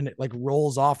mid-flight, and it like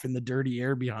rolls off in the dirty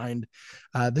air behind.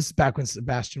 This is back when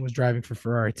Sebastian was driving for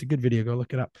Ferrari. It's a good video. Go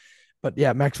look it up. But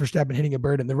yeah, Max Verstappen hitting a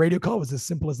bird, and the radio call was as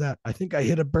simple as that. I think I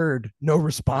hit a bird. No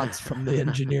response from the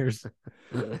engineers.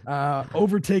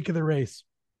 Overtake of the race.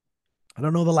 I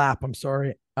don't know the lap. I'm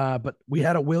sorry. But we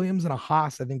had a Williams and a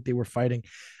Haas. I think they were fighting.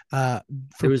 It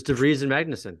was De Vries and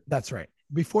Magnussen. That's right.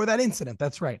 Before that incident.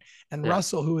 That's right. And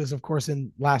Russell, who is, of course,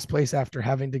 in last place after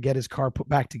having to get his car put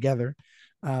back together.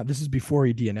 This is before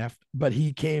he DNF'd, but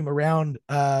he came around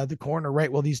the corner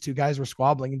right while these two guys were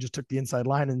squabbling and just took the inside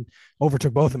line and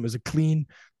overtook both of them. It was a clean,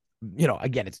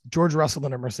 again, it's George Russell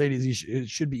in a Mercedes. It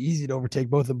should be easy to overtake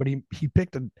both of them, but he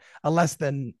picked a less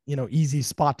than, easy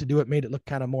spot to do it, made it look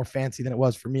kind of more fancy than it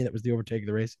was for me. That was the overtake of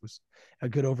the race. It was a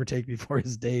good overtake before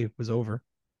his day was over.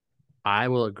 I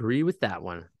will agree with that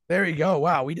one. There you go.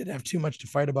 Wow. We didn't have too much to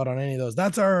fight about on any of those.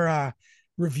 That's our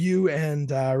review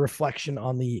and reflection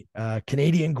on the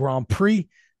Canadian Grand Prix.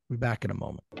 We'll be back in a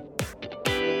moment.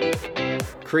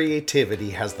 Creativity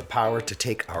has the power to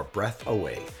take our breath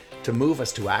away, to move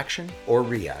us to action or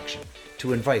reaction,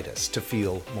 to invite us to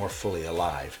feel more fully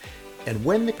alive. And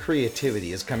when the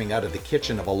creativity is coming out of the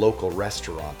kitchen of a local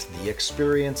restaurant, the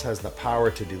experience has the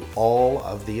power to do all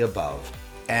of the above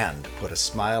and put a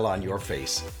smile on your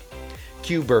face.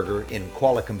 Q Burger in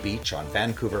Qualicum Beach on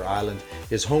Vancouver Island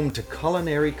is home to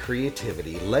culinary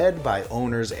creativity led by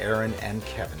owners Aaron and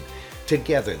Kevin.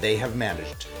 Together they have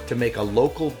managed to make a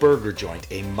local burger joint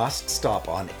a must-stop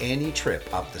on any trip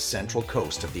up the central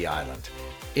coast of the island.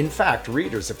 In fact,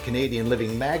 readers of Canadian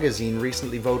Living magazine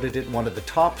recently voted it one of the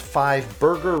top 5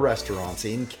 burger restaurants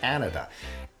in Canada.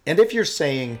 And if you're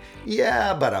saying,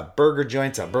 yeah, but a burger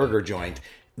joint's a burger joint,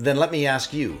 then let me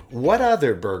ask you, what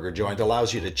other burger joint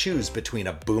allows you to choose between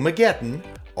a Boomageddon,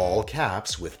 all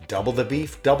caps, with double the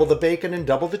beef, double the bacon, and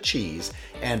double the cheese,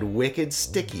 and Wicked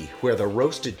Sticky, where the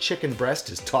roasted chicken breast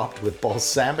is topped with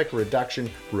balsamic reduction,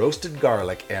 roasted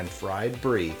garlic, and fried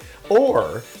brie,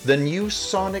 or the new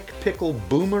Sonic Pickle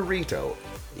Boomerito,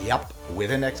 yup,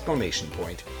 with an exclamation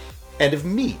point. And if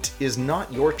meat is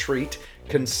not your treat,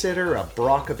 consider a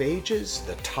Brock of Ages,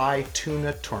 the Thai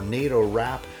Tuna Tornado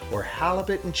Wrap, or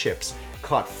halibut and chips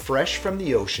caught fresh from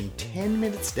the ocean 10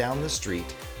 minutes down the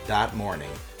street that morning.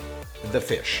 The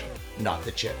fish, not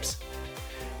the chips.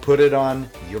 Put it on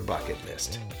your bucket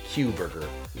list. Q Burger,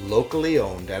 locally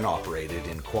owned and operated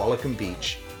in Qualicum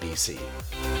Beach, BC.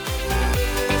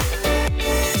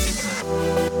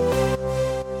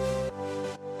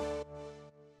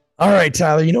 All right,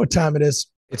 Tyler, you know what time it is?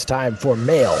 It's time for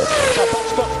mail.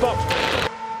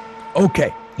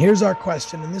 Okay, here's our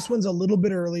question, and this one's a little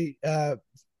bit early.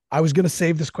 I was going to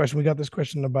save this question. We got this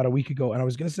question about a week ago, and I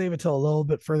was going to save it till a little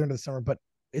bit further into the summer, but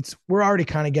we're already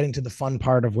kind of getting to the fun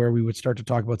part of where we would start to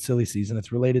talk about silly season.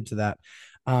 It's related to that,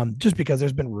 just because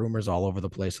there's been rumors all over the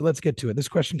place. So let's get to it. This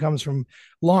question comes from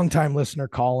longtime listener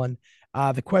Colin.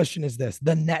 The question is this: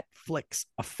 the Netflix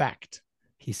effect.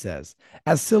 He says,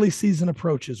 as silly season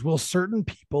approaches, will certain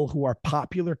people who are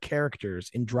popular characters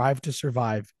in Drive to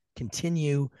Survive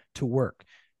continue to work?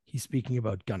 He's speaking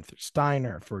about Gunther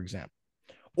Steiner, for example,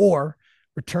 or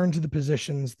return to the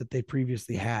positions that they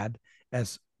previously had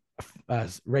as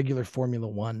regular Formula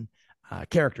One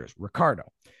characters.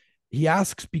 Ricardo. He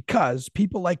asks because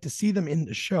people like to see them in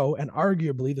the show, and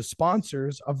arguably the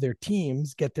sponsors of their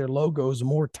teams get their logos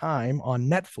more time on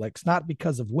Netflix, not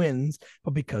because of wins,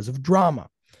 but because of drama.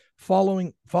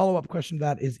 Follow-up question to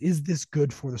that is this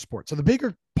good for the sport? So the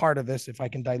bigger part of this, if I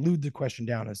can dilute the question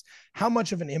down, is how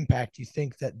much of an impact do you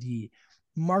think that the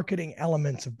marketing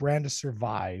elements of Brand to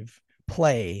Survive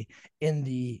play in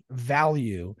the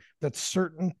value that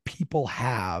certain people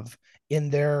have in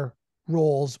their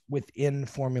roles within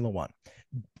Formula One?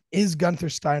 Is Gunther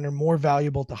Steiner more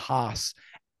valuable to Haas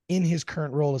in his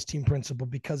current role as team principal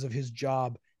because of his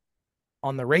job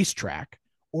on the racetrack,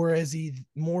 or is he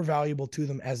more valuable to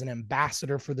them as an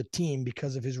ambassador for the team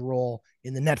because of his role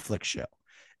in the Netflix show?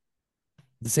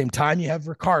 At the same time, you have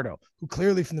Ricardo, who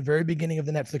clearly from the very beginning of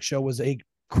the Netflix show was a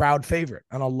crowd favorite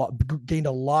and gained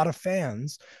a lot of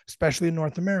fans, especially in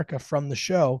North America, from the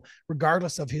show,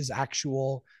 regardless of his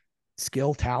actual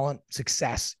skill, talent,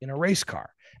 success in a race car.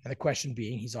 And the question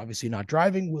being, he's obviously not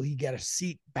driving. Will he get a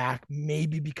seat back?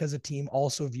 Maybe because a team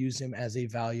also views him as a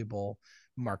valuable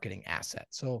marketing asset.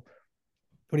 So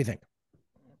What do you think?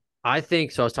 I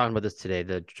think so. I was talking about this today,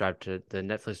 the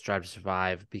Netflix Drive to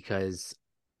Survive, because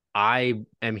I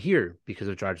am here because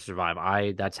of Drive to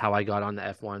Survive. That's how I got on the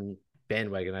F1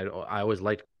 bandwagon. I always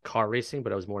liked car racing,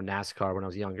 but I was more NASCAR when I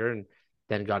was younger, and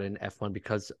then got in F1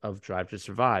 because of Drive to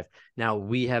Survive. Now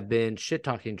we have been shit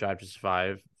talking Drive to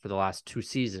Survive for the last 2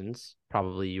 seasons,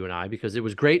 probably you and I, because it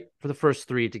was great for the first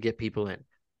 3 to get people in.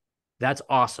 That's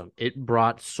awesome. It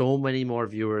brought so many more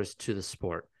viewers to the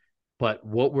sport. But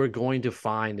what we're going to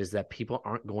find is that people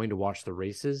aren't going to watch the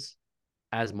races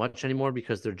as much anymore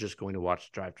because they're just going to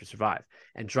watch Drive to Survive.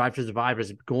 And Drive to Survive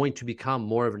is going to become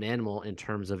more of an animal in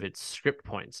terms of its script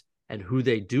points and who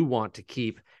they do want to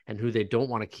keep and who they don't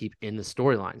want to keep in the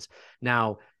storylines.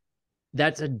 Now,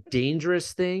 that's a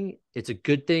dangerous thing. It's a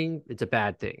good thing. It's a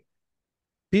bad thing.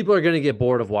 People are going to get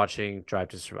bored of watching Drive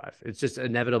to Survive. It's just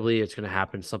inevitably it's going to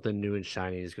happen. Something new and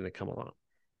shiny is going to come along.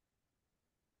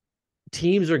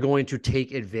 Teams are going to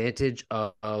take advantage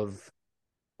of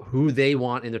who they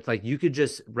want. And it's like,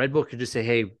 Red Bull could just say,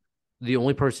 hey, the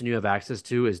only person you have access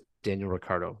to is Daniel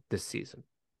Ricciardo this season.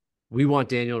 We want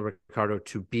Daniel Ricciardo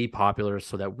to be popular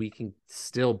so that we can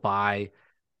still buy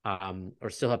or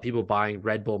still have people buying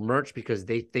Red Bull merch because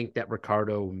they think that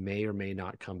Ricciardo may or may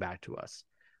not come back to us.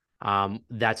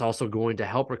 That's also going to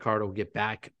help Ricciardo get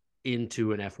back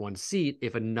into an F1 seat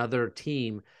if another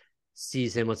team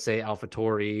sees him, let's say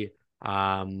AlphaTauri,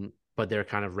 but they're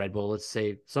kind of Red Bull. Let's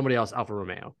say somebody else, Alfa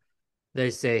Romeo.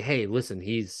 They say, hey, listen,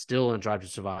 he's still in Drive to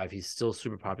Survive. He's still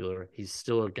super popular. He's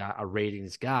still a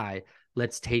ratings guy.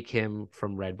 Let's take him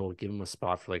from Red Bull, give him a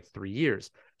spot for like 3 years.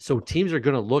 So teams are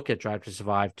going to look at Drive to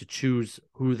Survive to choose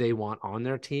who they want on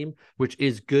their team, which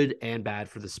is good and bad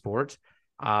for the sport.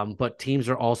 But teams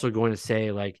are also going to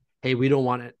say like, hey, we don't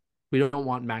want it. We don't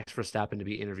want Max Verstappen to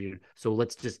be interviewed. So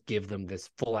let's just give them this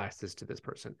full access to this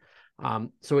person.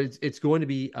 So it's going to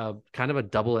be a kind of a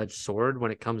double-edged sword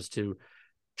when it comes to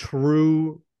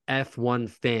true F1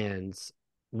 fans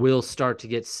will start to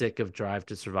get sick of Drive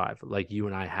to Survive like you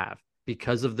and I have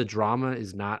because of the drama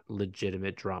is not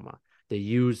legitimate drama. They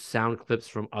use sound clips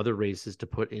from other races to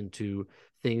put into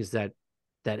things that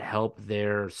help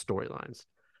their storylines.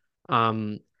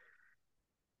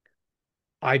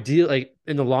 Ideal, like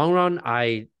in the long run,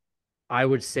 I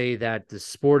would say that the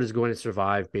sport is going to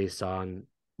survive based on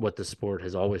what the sport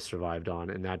has always survived on,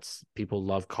 and that's people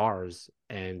love cars,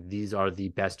 and these are the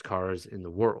best cars in the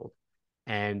world.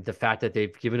 And the fact that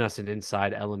they've given us an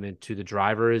inside element to the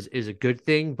drivers is a good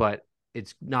thing, but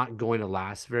it's not going to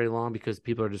last very long because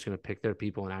people are just going to pick their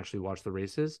people and actually watch the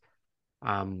races.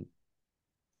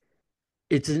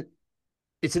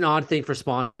 It's an odd thing for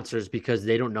sponsors because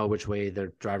they don't know which way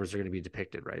their drivers are going to be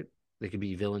depicted, right? They could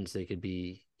be villains, they could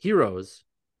be heroes,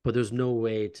 but there's no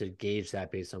way to gauge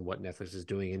that based on what Netflix is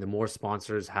doing. And the more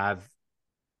sponsors have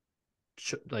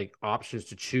like options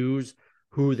to choose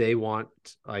who they want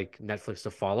like Netflix to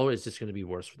follow, it's just going to be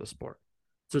worse for the sport.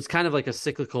 So it's kind of like a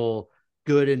cyclical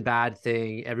good and bad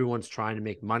thing. Everyone's trying to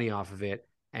make money off of it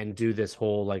and do this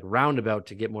whole like roundabout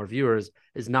to get more viewers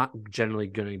is not generally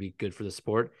going to be good for the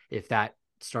sport if that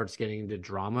starts getting into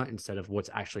drama instead of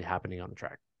what's actually happening on the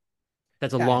track.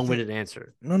 That's a long-winded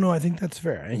answer. No, I think that's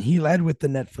fair. And he led with the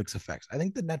Netflix effects. I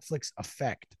think the Netflix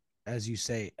effect, as you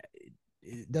say,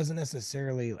 it doesn't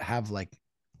necessarily have like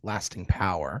lasting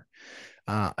power.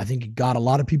 I think it got a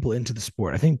lot of people into the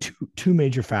sport. I think two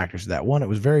major factors to that. One, it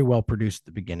was very well produced at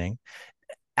the beginning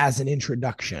as an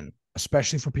introduction,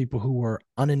 especially for people who were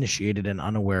uninitiated and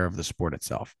unaware of the sport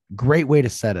itself. Great way to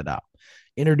set it up,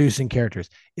 introducing characters.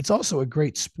 It's also a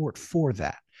great sport for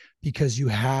that because you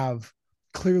have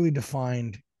clearly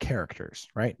defined characters,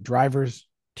 right? Drivers,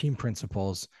 team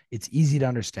principals. It's easy to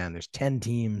understand. There's 10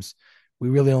 teams. We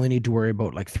really only need to worry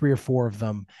about like 3 or 4 of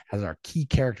them as our key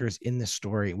characters in this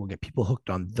story. We'll get people hooked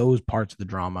on those parts of the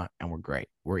drama and we're great.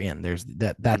 We're in.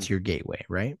 That's your gateway,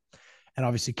 right? And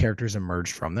obviously characters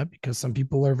emerged from that because some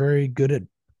people are very good at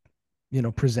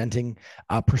presenting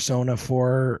a persona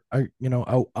for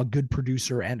a good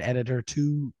producer and editor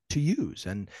to use.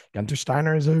 And Gunther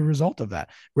Steiner is a result of that.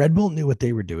 Red Bull knew what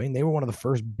they were doing. They were one of the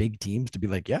first big teams to be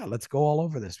like, yeah, let's go all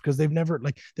over this because they've never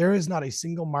there is not a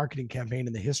single marketing campaign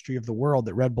in the history of the world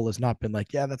that Red Bull has not been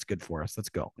like, yeah, that's good for us. Let's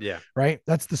go. Yeah. Right.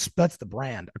 That's the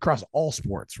brand across all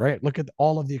sports, right? Look at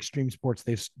all of the extreme sports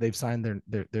they've signed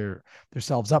their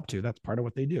themselves up to. That's part of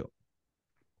what they do.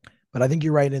 But I think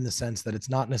you're right in the sense that it's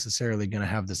not necessarily going to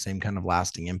have the same kind of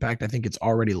lasting impact. I think it's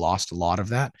already lost a lot of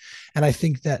that. And I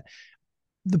think that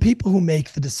the people who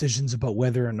make the decisions about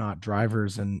whether or not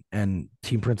drivers and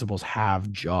team principals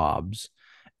have jobs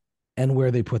and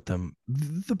where they put them.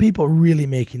 The people really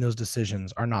making those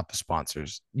decisions are not the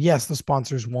sponsors. Yes, the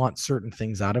sponsors want certain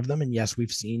things out of them. And yes,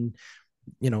 we've seen,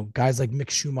 guys like Mick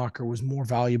Schumacher was more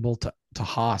valuable to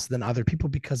Haas than other people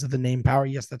because of the name power.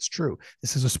 Yes, that's true.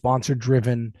 This is a sponsor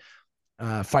driven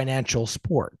financial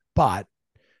sport, but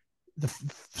the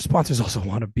sponsors also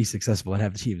want to be successful and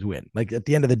have teams win. Like at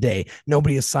the end of the day,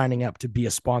 nobody is signing up to be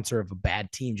a sponsor of a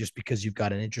bad team just because you've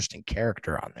got an interesting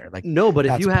character on there. Like no, but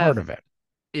that's part of it.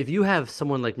 If you have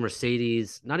someone like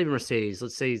Mercedes, not even Mercedes,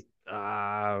 let's say,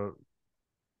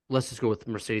 let's just go with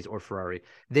Mercedes or Ferrari.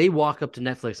 They walk up to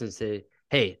Netflix and say,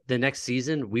 "Hey, the next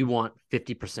season we want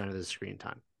 50% of the screen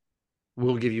time.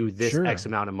 We'll give you this X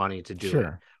amount of money to do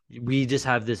it. We just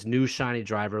have this new shiny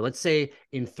driver. Let's say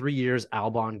in 3 years,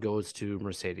 Albon goes to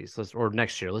Mercedes, or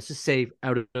next year. Let's just say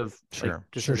out of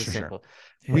just as a example,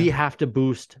 we have to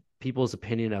boost people's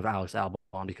opinion of Alex Albon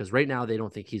because right now they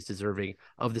don't think he's deserving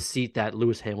of the seat that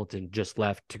Lewis Hamilton just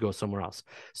left to go somewhere else.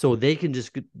 So they can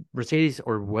just Mercedes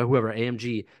or whoever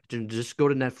AMG can just go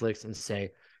to Netflix and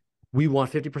say, we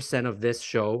want 50% of this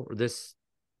show or this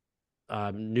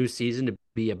new season to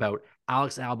be about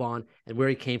Alex Albon and where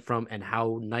he came from and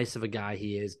how nice of a guy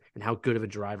he is and how good of a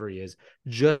driver he is,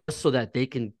 just so that they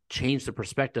can change the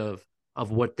perspective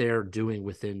of what they're doing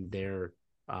within their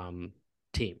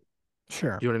team.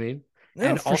 Sure. Do you know what I mean? Yeah,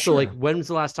 and also, like, when's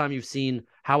the last time you've seen,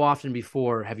 how often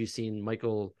before have you seen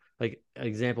Michael, like, an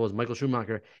example is Michael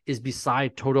Schumacher is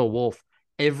beside Toto Wolff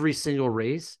every single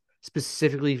race,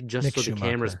 specifically just Mick so Schumacher. the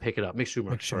cameras pick it up. Mick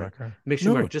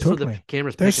Schumacher. Just so the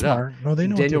cameras They're pick smart. it up. No, they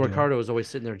know. Daniel Ricciardo is always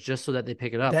sitting there just so that they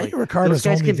pick it up. Daniel Ricciardo's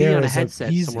those guys only can be there on a as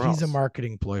headset somewhere else. He's a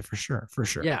marketing ploy for sure.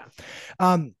 Yeah.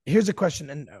 Here's a question,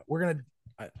 and we're gonna.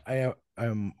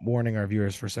 I'm warning our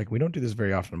viewers for a second. We don't do this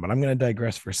very often, but I'm going to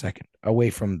digress for a second away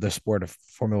from the sport of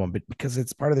Formula One, but because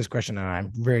it's part of this question, and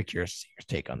I'm very curious to see your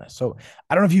take on this. So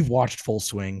I don't know if you've watched Full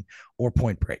Swing or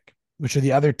Point Break, which are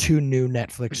the other two new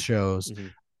Netflix shows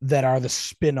that are the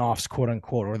spin-offs, quote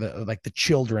unquote, or the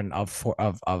children of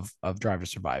Drive to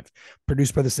Survive,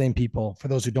 produced by the same people. For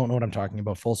those who don't know what I'm talking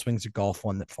about, Full Swing's a golf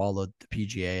one that followed the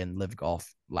PGA and Live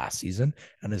Golf last season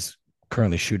and is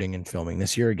currently shooting and filming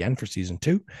this year again for season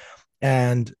 2.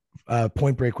 And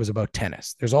Point Break was about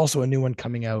tennis. There's also a new one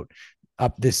coming out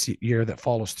up this year that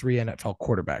follows 3 NFL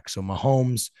quarterbacks. So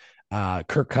Mahomes,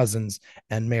 Kirk Cousins,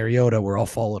 and Mariota were all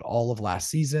followed all of last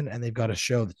season, and they've got a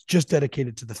show that's just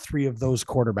dedicated to the 3 of those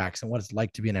quarterbacks and what it's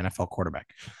like to be an NFL quarterback.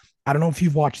 I don't know if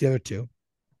you've watched the other 2,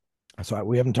 so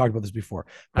we haven't talked about this before,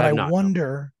 but I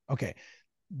wonder. No. Okay,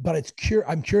 but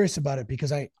I'm curious about it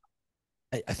because I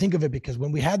think of it because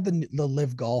when we had the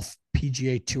Live Golf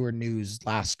PGA Tour news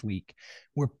last week,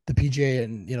 where the PGA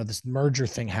and this merger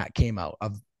thing came out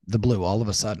of the blue, all of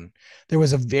a sudden, there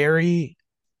was a very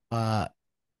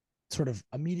sort of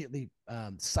immediately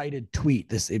cited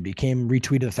tweet. It became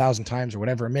retweeted 1,000 times or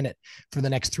whatever a minute for the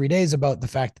next 3 days about the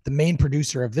fact that the main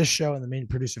producer of this show and the main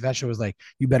producer of that show was like,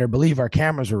 "You better believe our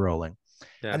cameras were rolling."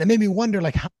 Yeah. And it made me wonder,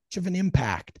 like, how much of an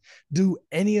impact do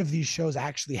any of these shows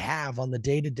actually have on the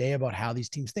day-to-day about how these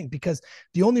teams think? Because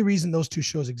the only reason those 2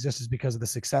 shows exist is because of the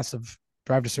success of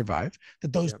Drive to Survive,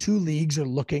 that those 2 leagues are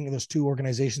looking, those 2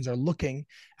 organizations are looking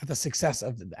at the success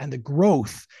of and the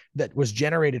growth that was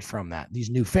generated from that. These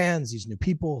new fans, these new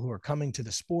people who are coming to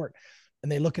the sport,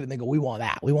 and they look at it and they go, "We want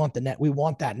that. We want we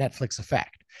want that Netflix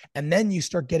effect." And then you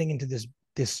start getting into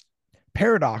this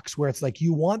paradox where it's like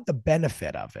you want the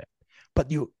benefit of it, but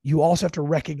you also have to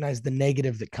recognize the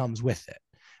negative that comes with it,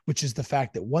 which is the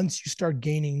fact that once you start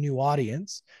gaining new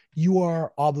audience, you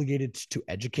are obligated to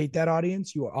educate that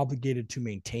audience. You are obligated to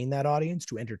maintain that audience,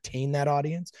 to entertain that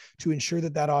audience, to ensure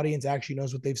that that audience actually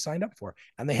knows what they've signed up for.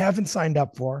 And they haven't signed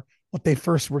up for what they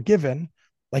first were given,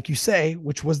 like you say,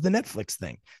 which was the Netflix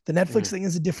thing. The Netflix thing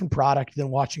is a different product than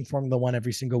watching Formula One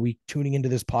every single week, tuning into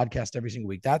this podcast every single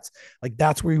week.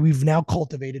 That's where we've now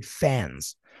cultivated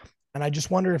fans. And I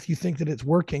just wonder if you think that it's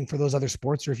working for those other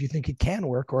sports, or if you think it can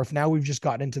work, or if now we've just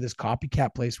gotten into this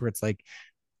copycat place where it's like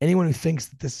anyone who thinks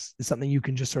that this is something you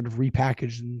can just sort of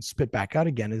repackage and spit back out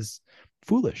again is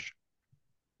foolish.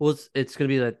 Well, it's going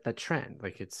to be that trend.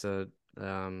 Like, it's a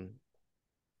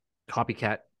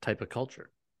copycat type of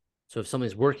culture. So if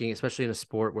something's working, especially in a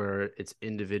sport where it's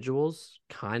individuals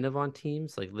kind of on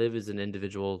teams, like Live is an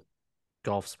individual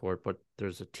golf sport, but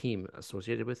there's a team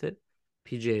associated with it.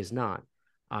 PGA is not.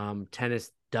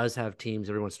 Tennis does have teams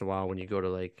every once in a while when you go to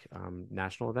like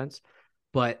national events,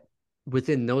 but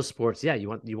within those sports, you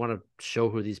want to show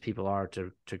who these people are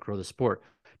to grow the sport.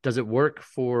 Does it work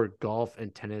for golf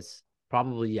and tennis?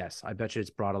 Probably yes. I bet you it's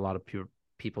brought a lot of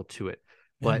people to it.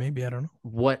 But maybe, I don't know.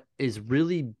 What is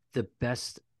really the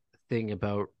best thing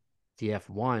about the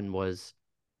F1 was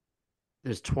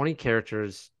there's 20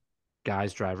 characters,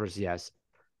 guys, drivers, yes,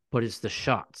 but it's the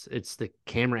shots, it's the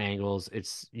camera angles,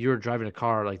 it's you're driving a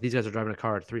car, like these guys are driving a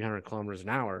car at 300 kilometers an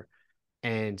hour,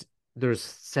 and there's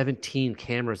 17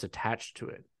 cameras attached to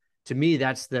it. To me,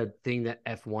 that's the thing that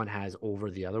F1 has over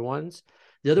the other ones.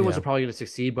 The other ones Yeah. are probably going to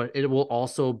succeed, but it will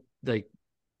also, like,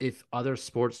 if other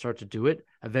sports start to do it,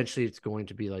 eventually it's going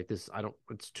to be like this.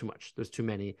 It's too much. There's too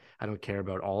many. I don't care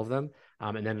about all of them.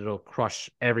 And then it'll crush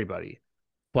everybody.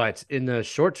 But in the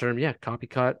short term, yeah,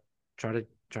 copycat, try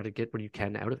to get what you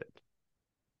can out of it.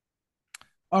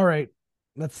 All right.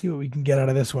 Let's see what we can get out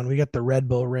of this one. We got the Red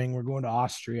Bull Ring. We're going to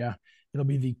Austria. It'll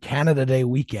be the Canada Day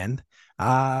weekend.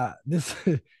 This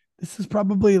this is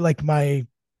probably like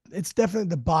it's definitely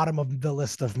the bottom of the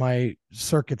list of my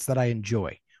circuits that I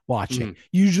enjoy watching.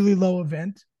 Usually low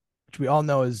event, which we all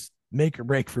know is make or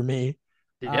break for me.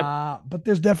 Yep. But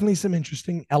there's definitely some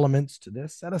interesting elements to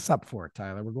this. Set us up for it,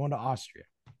 Tyler. We're going to Austria.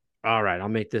 All right, I'll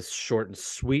make this short and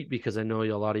sweet because I know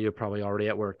a lot of you are probably already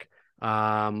at work.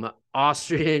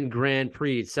 Austrian Grand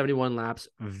Prix, 71 laps,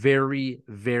 very,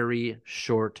 very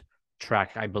short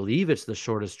track. I believe it's the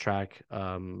shortest track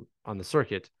on the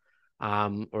circuit,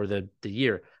 or the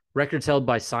year. Records held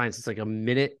by Science. It's like a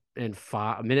minute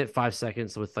 5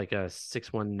 seconds with like a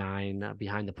 6:19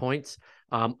 behind the points.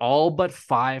 All but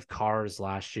 5 cars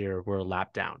last year were a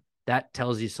lap down. That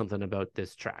tells you something about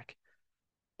this track.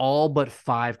 All but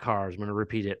 5 cars, I'm going to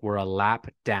repeat it, were a lap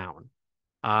down.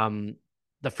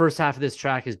 The first half of this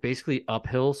track is basically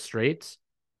uphill straights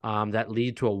that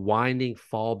lead to a winding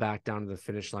fall back down to the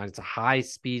finish line. It's a high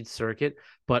speed circuit,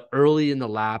 but early in the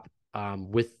lap,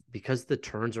 because the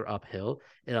turns are uphill,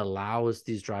 it allows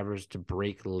these drivers to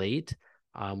brake late,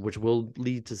 which will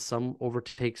lead to some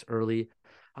overtakes early.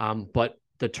 But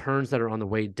the turns that are on the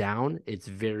way down, it's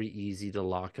very easy to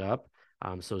lock up.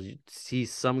 So you see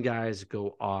some guys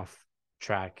go off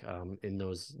track in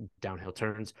those downhill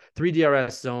turns. 3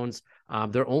 DRS zones.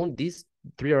 These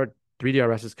three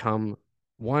DRSs come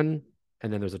one,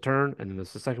 and then there's a turn, and then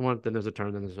there's the second one, then there's a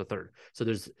turn, then there's a third. So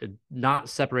there's not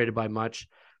separated by much.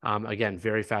 Again,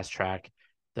 very fast track.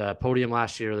 The podium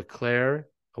last year, Leclerc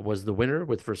was the winner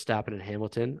with Verstappen and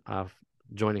Hamilton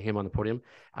joining him on the podium.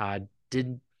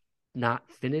 Did not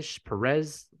finish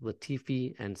Perez,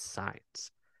 Latifi, and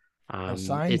Sainz.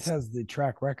 Sainz has the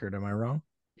track record. Am I wrong?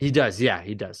 He does. Yeah,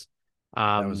 he does.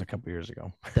 That was a couple years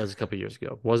ago.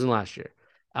 Wasn't last year.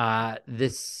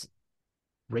 This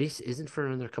race isn't for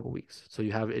another couple weeks. So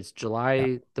it's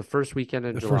July, the first weekend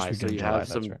in July. So you have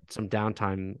some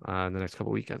downtime in the next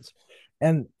couple weekends.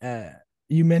 And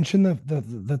you mentioned that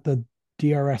the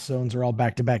DRS zones are all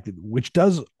back to back, which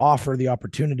does offer the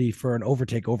opportunity for an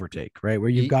overtake, right? Where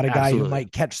you've got a guy who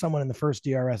might catch someone in the first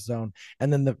DRS zone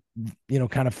and then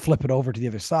kind of flip it over to the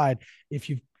other side if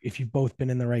you've both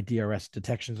been in the right DRS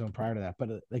detection zone prior to that. But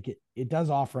it does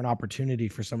offer an opportunity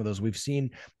for some of those. We've seen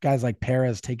guys like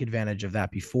Perez take advantage of that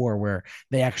before, where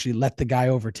they actually let the guy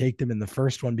overtake them in the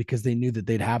first one because they knew that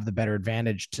they'd have the better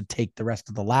advantage to take the rest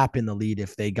of the lap in the lead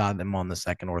if they got them on the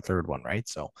second or third one, right?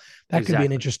 So that could be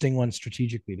an interesting one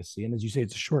strategically to see. And as you say,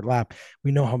 it's a short lap.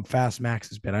 We know how fast Max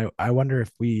has been. I wonder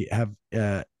if we have,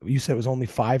 you said it was only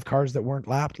 5 cars that weren't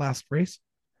lapped last race?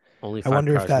 Only 5 cars.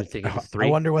 I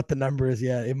wonder what the number is.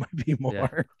 Yeah, it might be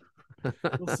more. Yeah.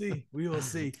 We'll see. We will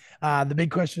see. The big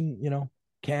question,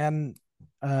 can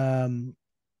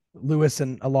Lewis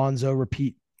and Alonso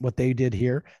repeat what they did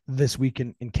here this week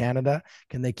in Canada?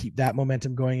 Can they keep that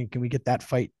momentum going? And can we get that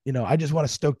fight? I just want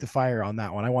to stoke the fire on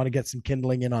that one. I want to get some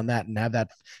kindling in on that and have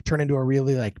that turn into a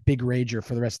really big rager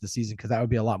for the rest of the season, because that would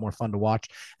be a lot more fun to watch.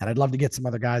 And I'd love to get some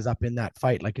other guys up in that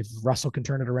fight. Like if Russell can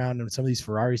turn it around and some of these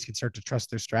Ferraris can start to trust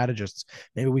their strategists,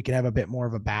 maybe we can have a bit more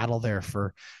of a battle there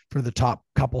for the top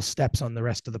couple steps on the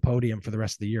rest of the podium for the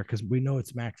rest of the year, because we know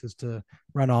it's Max's to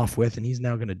run off with, and he's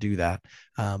now going to do that.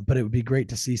 But it would be great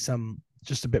to see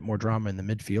just a bit more drama in the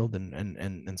midfield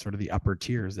and sort of the upper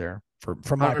tiers there from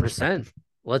my 100%. Perspective.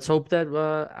 Let's hope that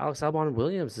Alex Albon and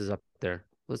Williams is up there.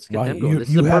 Let's get them going. This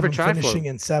is a perfect track finishing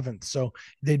in 7th, so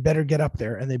they'd better get up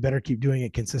there and they better keep doing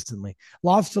it consistently.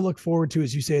 Lots to look forward to.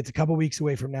 As you say, it's a couple weeks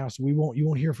away from now, so you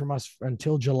won't hear from us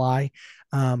until July.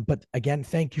 But again,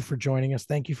 thank you for joining us.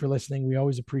 Thank you for listening. We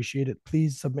always appreciate it.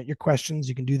 Please submit your questions.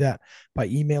 You can do that by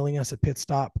emailing us at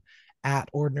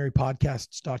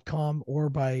pitstop@ordinarypodcasts.com or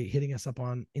by hitting us up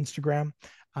on Instagram.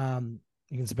 You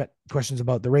can submit questions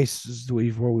about the races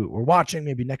we're watching,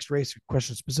 maybe next race,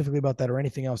 questions specifically about that, or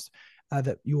anything else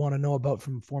that you want to know about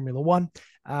from Formula One.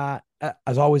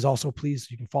 As always, also, please,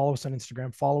 you can follow us on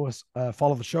Instagram,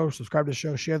 follow the show, subscribe to the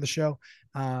show, share the show.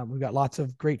 We've got lots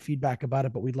of great feedback about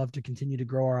it, but we'd love to continue to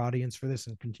grow our audience for this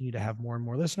and continue to have more and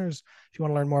more listeners. If you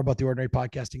want to learn more about the Ordinary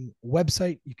Podcasting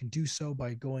website, you can do so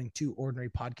by going to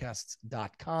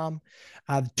ordinarypodcasts.com.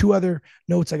 2 other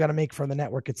notes I got to make for the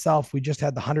network itself. We just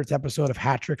had the 100th episode of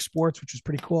Hat Trick Sports, which was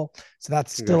pretty cool. So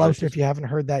that's still out there if you haven't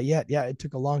heard that yet. Yeah, it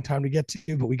took a long time to get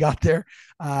to, but we got there.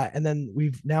 And then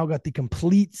we've now got the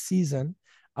complete season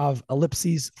of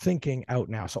Ellipses Thinking out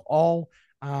now. So all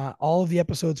of the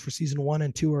episodes for season 1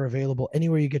 and 2 are available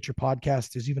anywhere you get your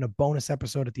podcast. There's even a bonus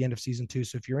episode at the end of season 2.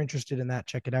 So if you're interested in that,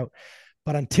 check it out.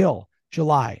 But until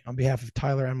July, on behalf of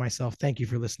Tyler and myself, thank you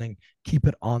for listening. Keep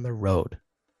it on the road.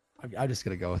 I'm just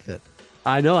going to go with it.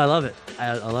 I know. I love it.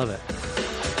 I love it.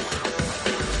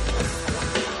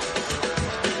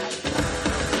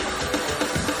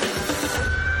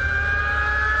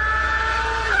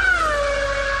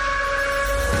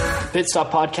 Pit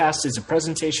Stop Podcast is a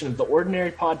presentation of the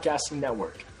Ordinary Podcasting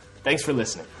Network. Thanks for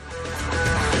listening.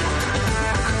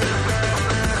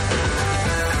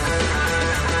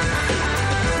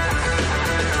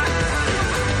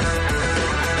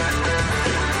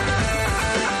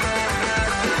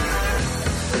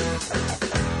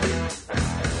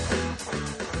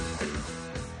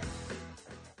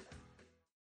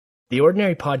 The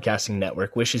Ordinary Podcasting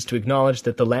Network wishes to acknowledge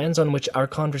that the lands on which our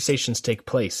conversations take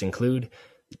place include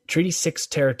Treaty 6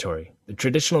 territory, the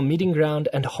traditional meeting ground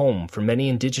and home for many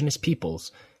indigenous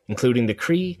peoples, including the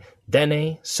Cree,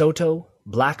 Dene, Saulteaux,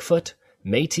 Blackfoot,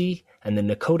 Métis, and the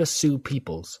Nakota Sioux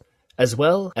peoples, as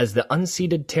well as the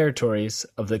unceded territories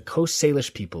of the Coast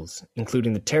Salish peoples,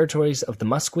 including the territories of the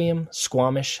Musqueam,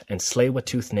 Squamish, and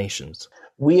Tsleil-Waututh nations.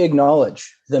 We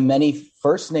acknowledge the many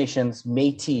First Nations,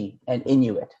 Métis, and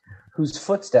Inuit whose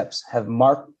footsteps have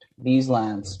marked these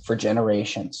lands for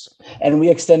generations. And we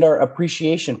extend our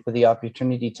appreciation for the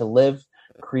opportunity to live,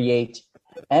 create,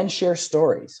 and share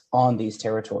stories on these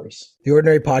territories. The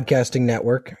Ordinary Podcasting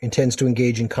Network intends to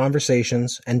engage in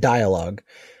conversations and dialogue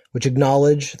which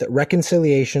acknowledge that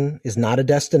reconciliation is not a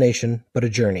destination, but a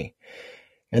journey,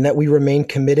 and that we remain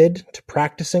committed to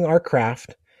practicing our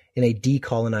craft in a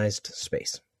decolonized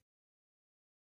space.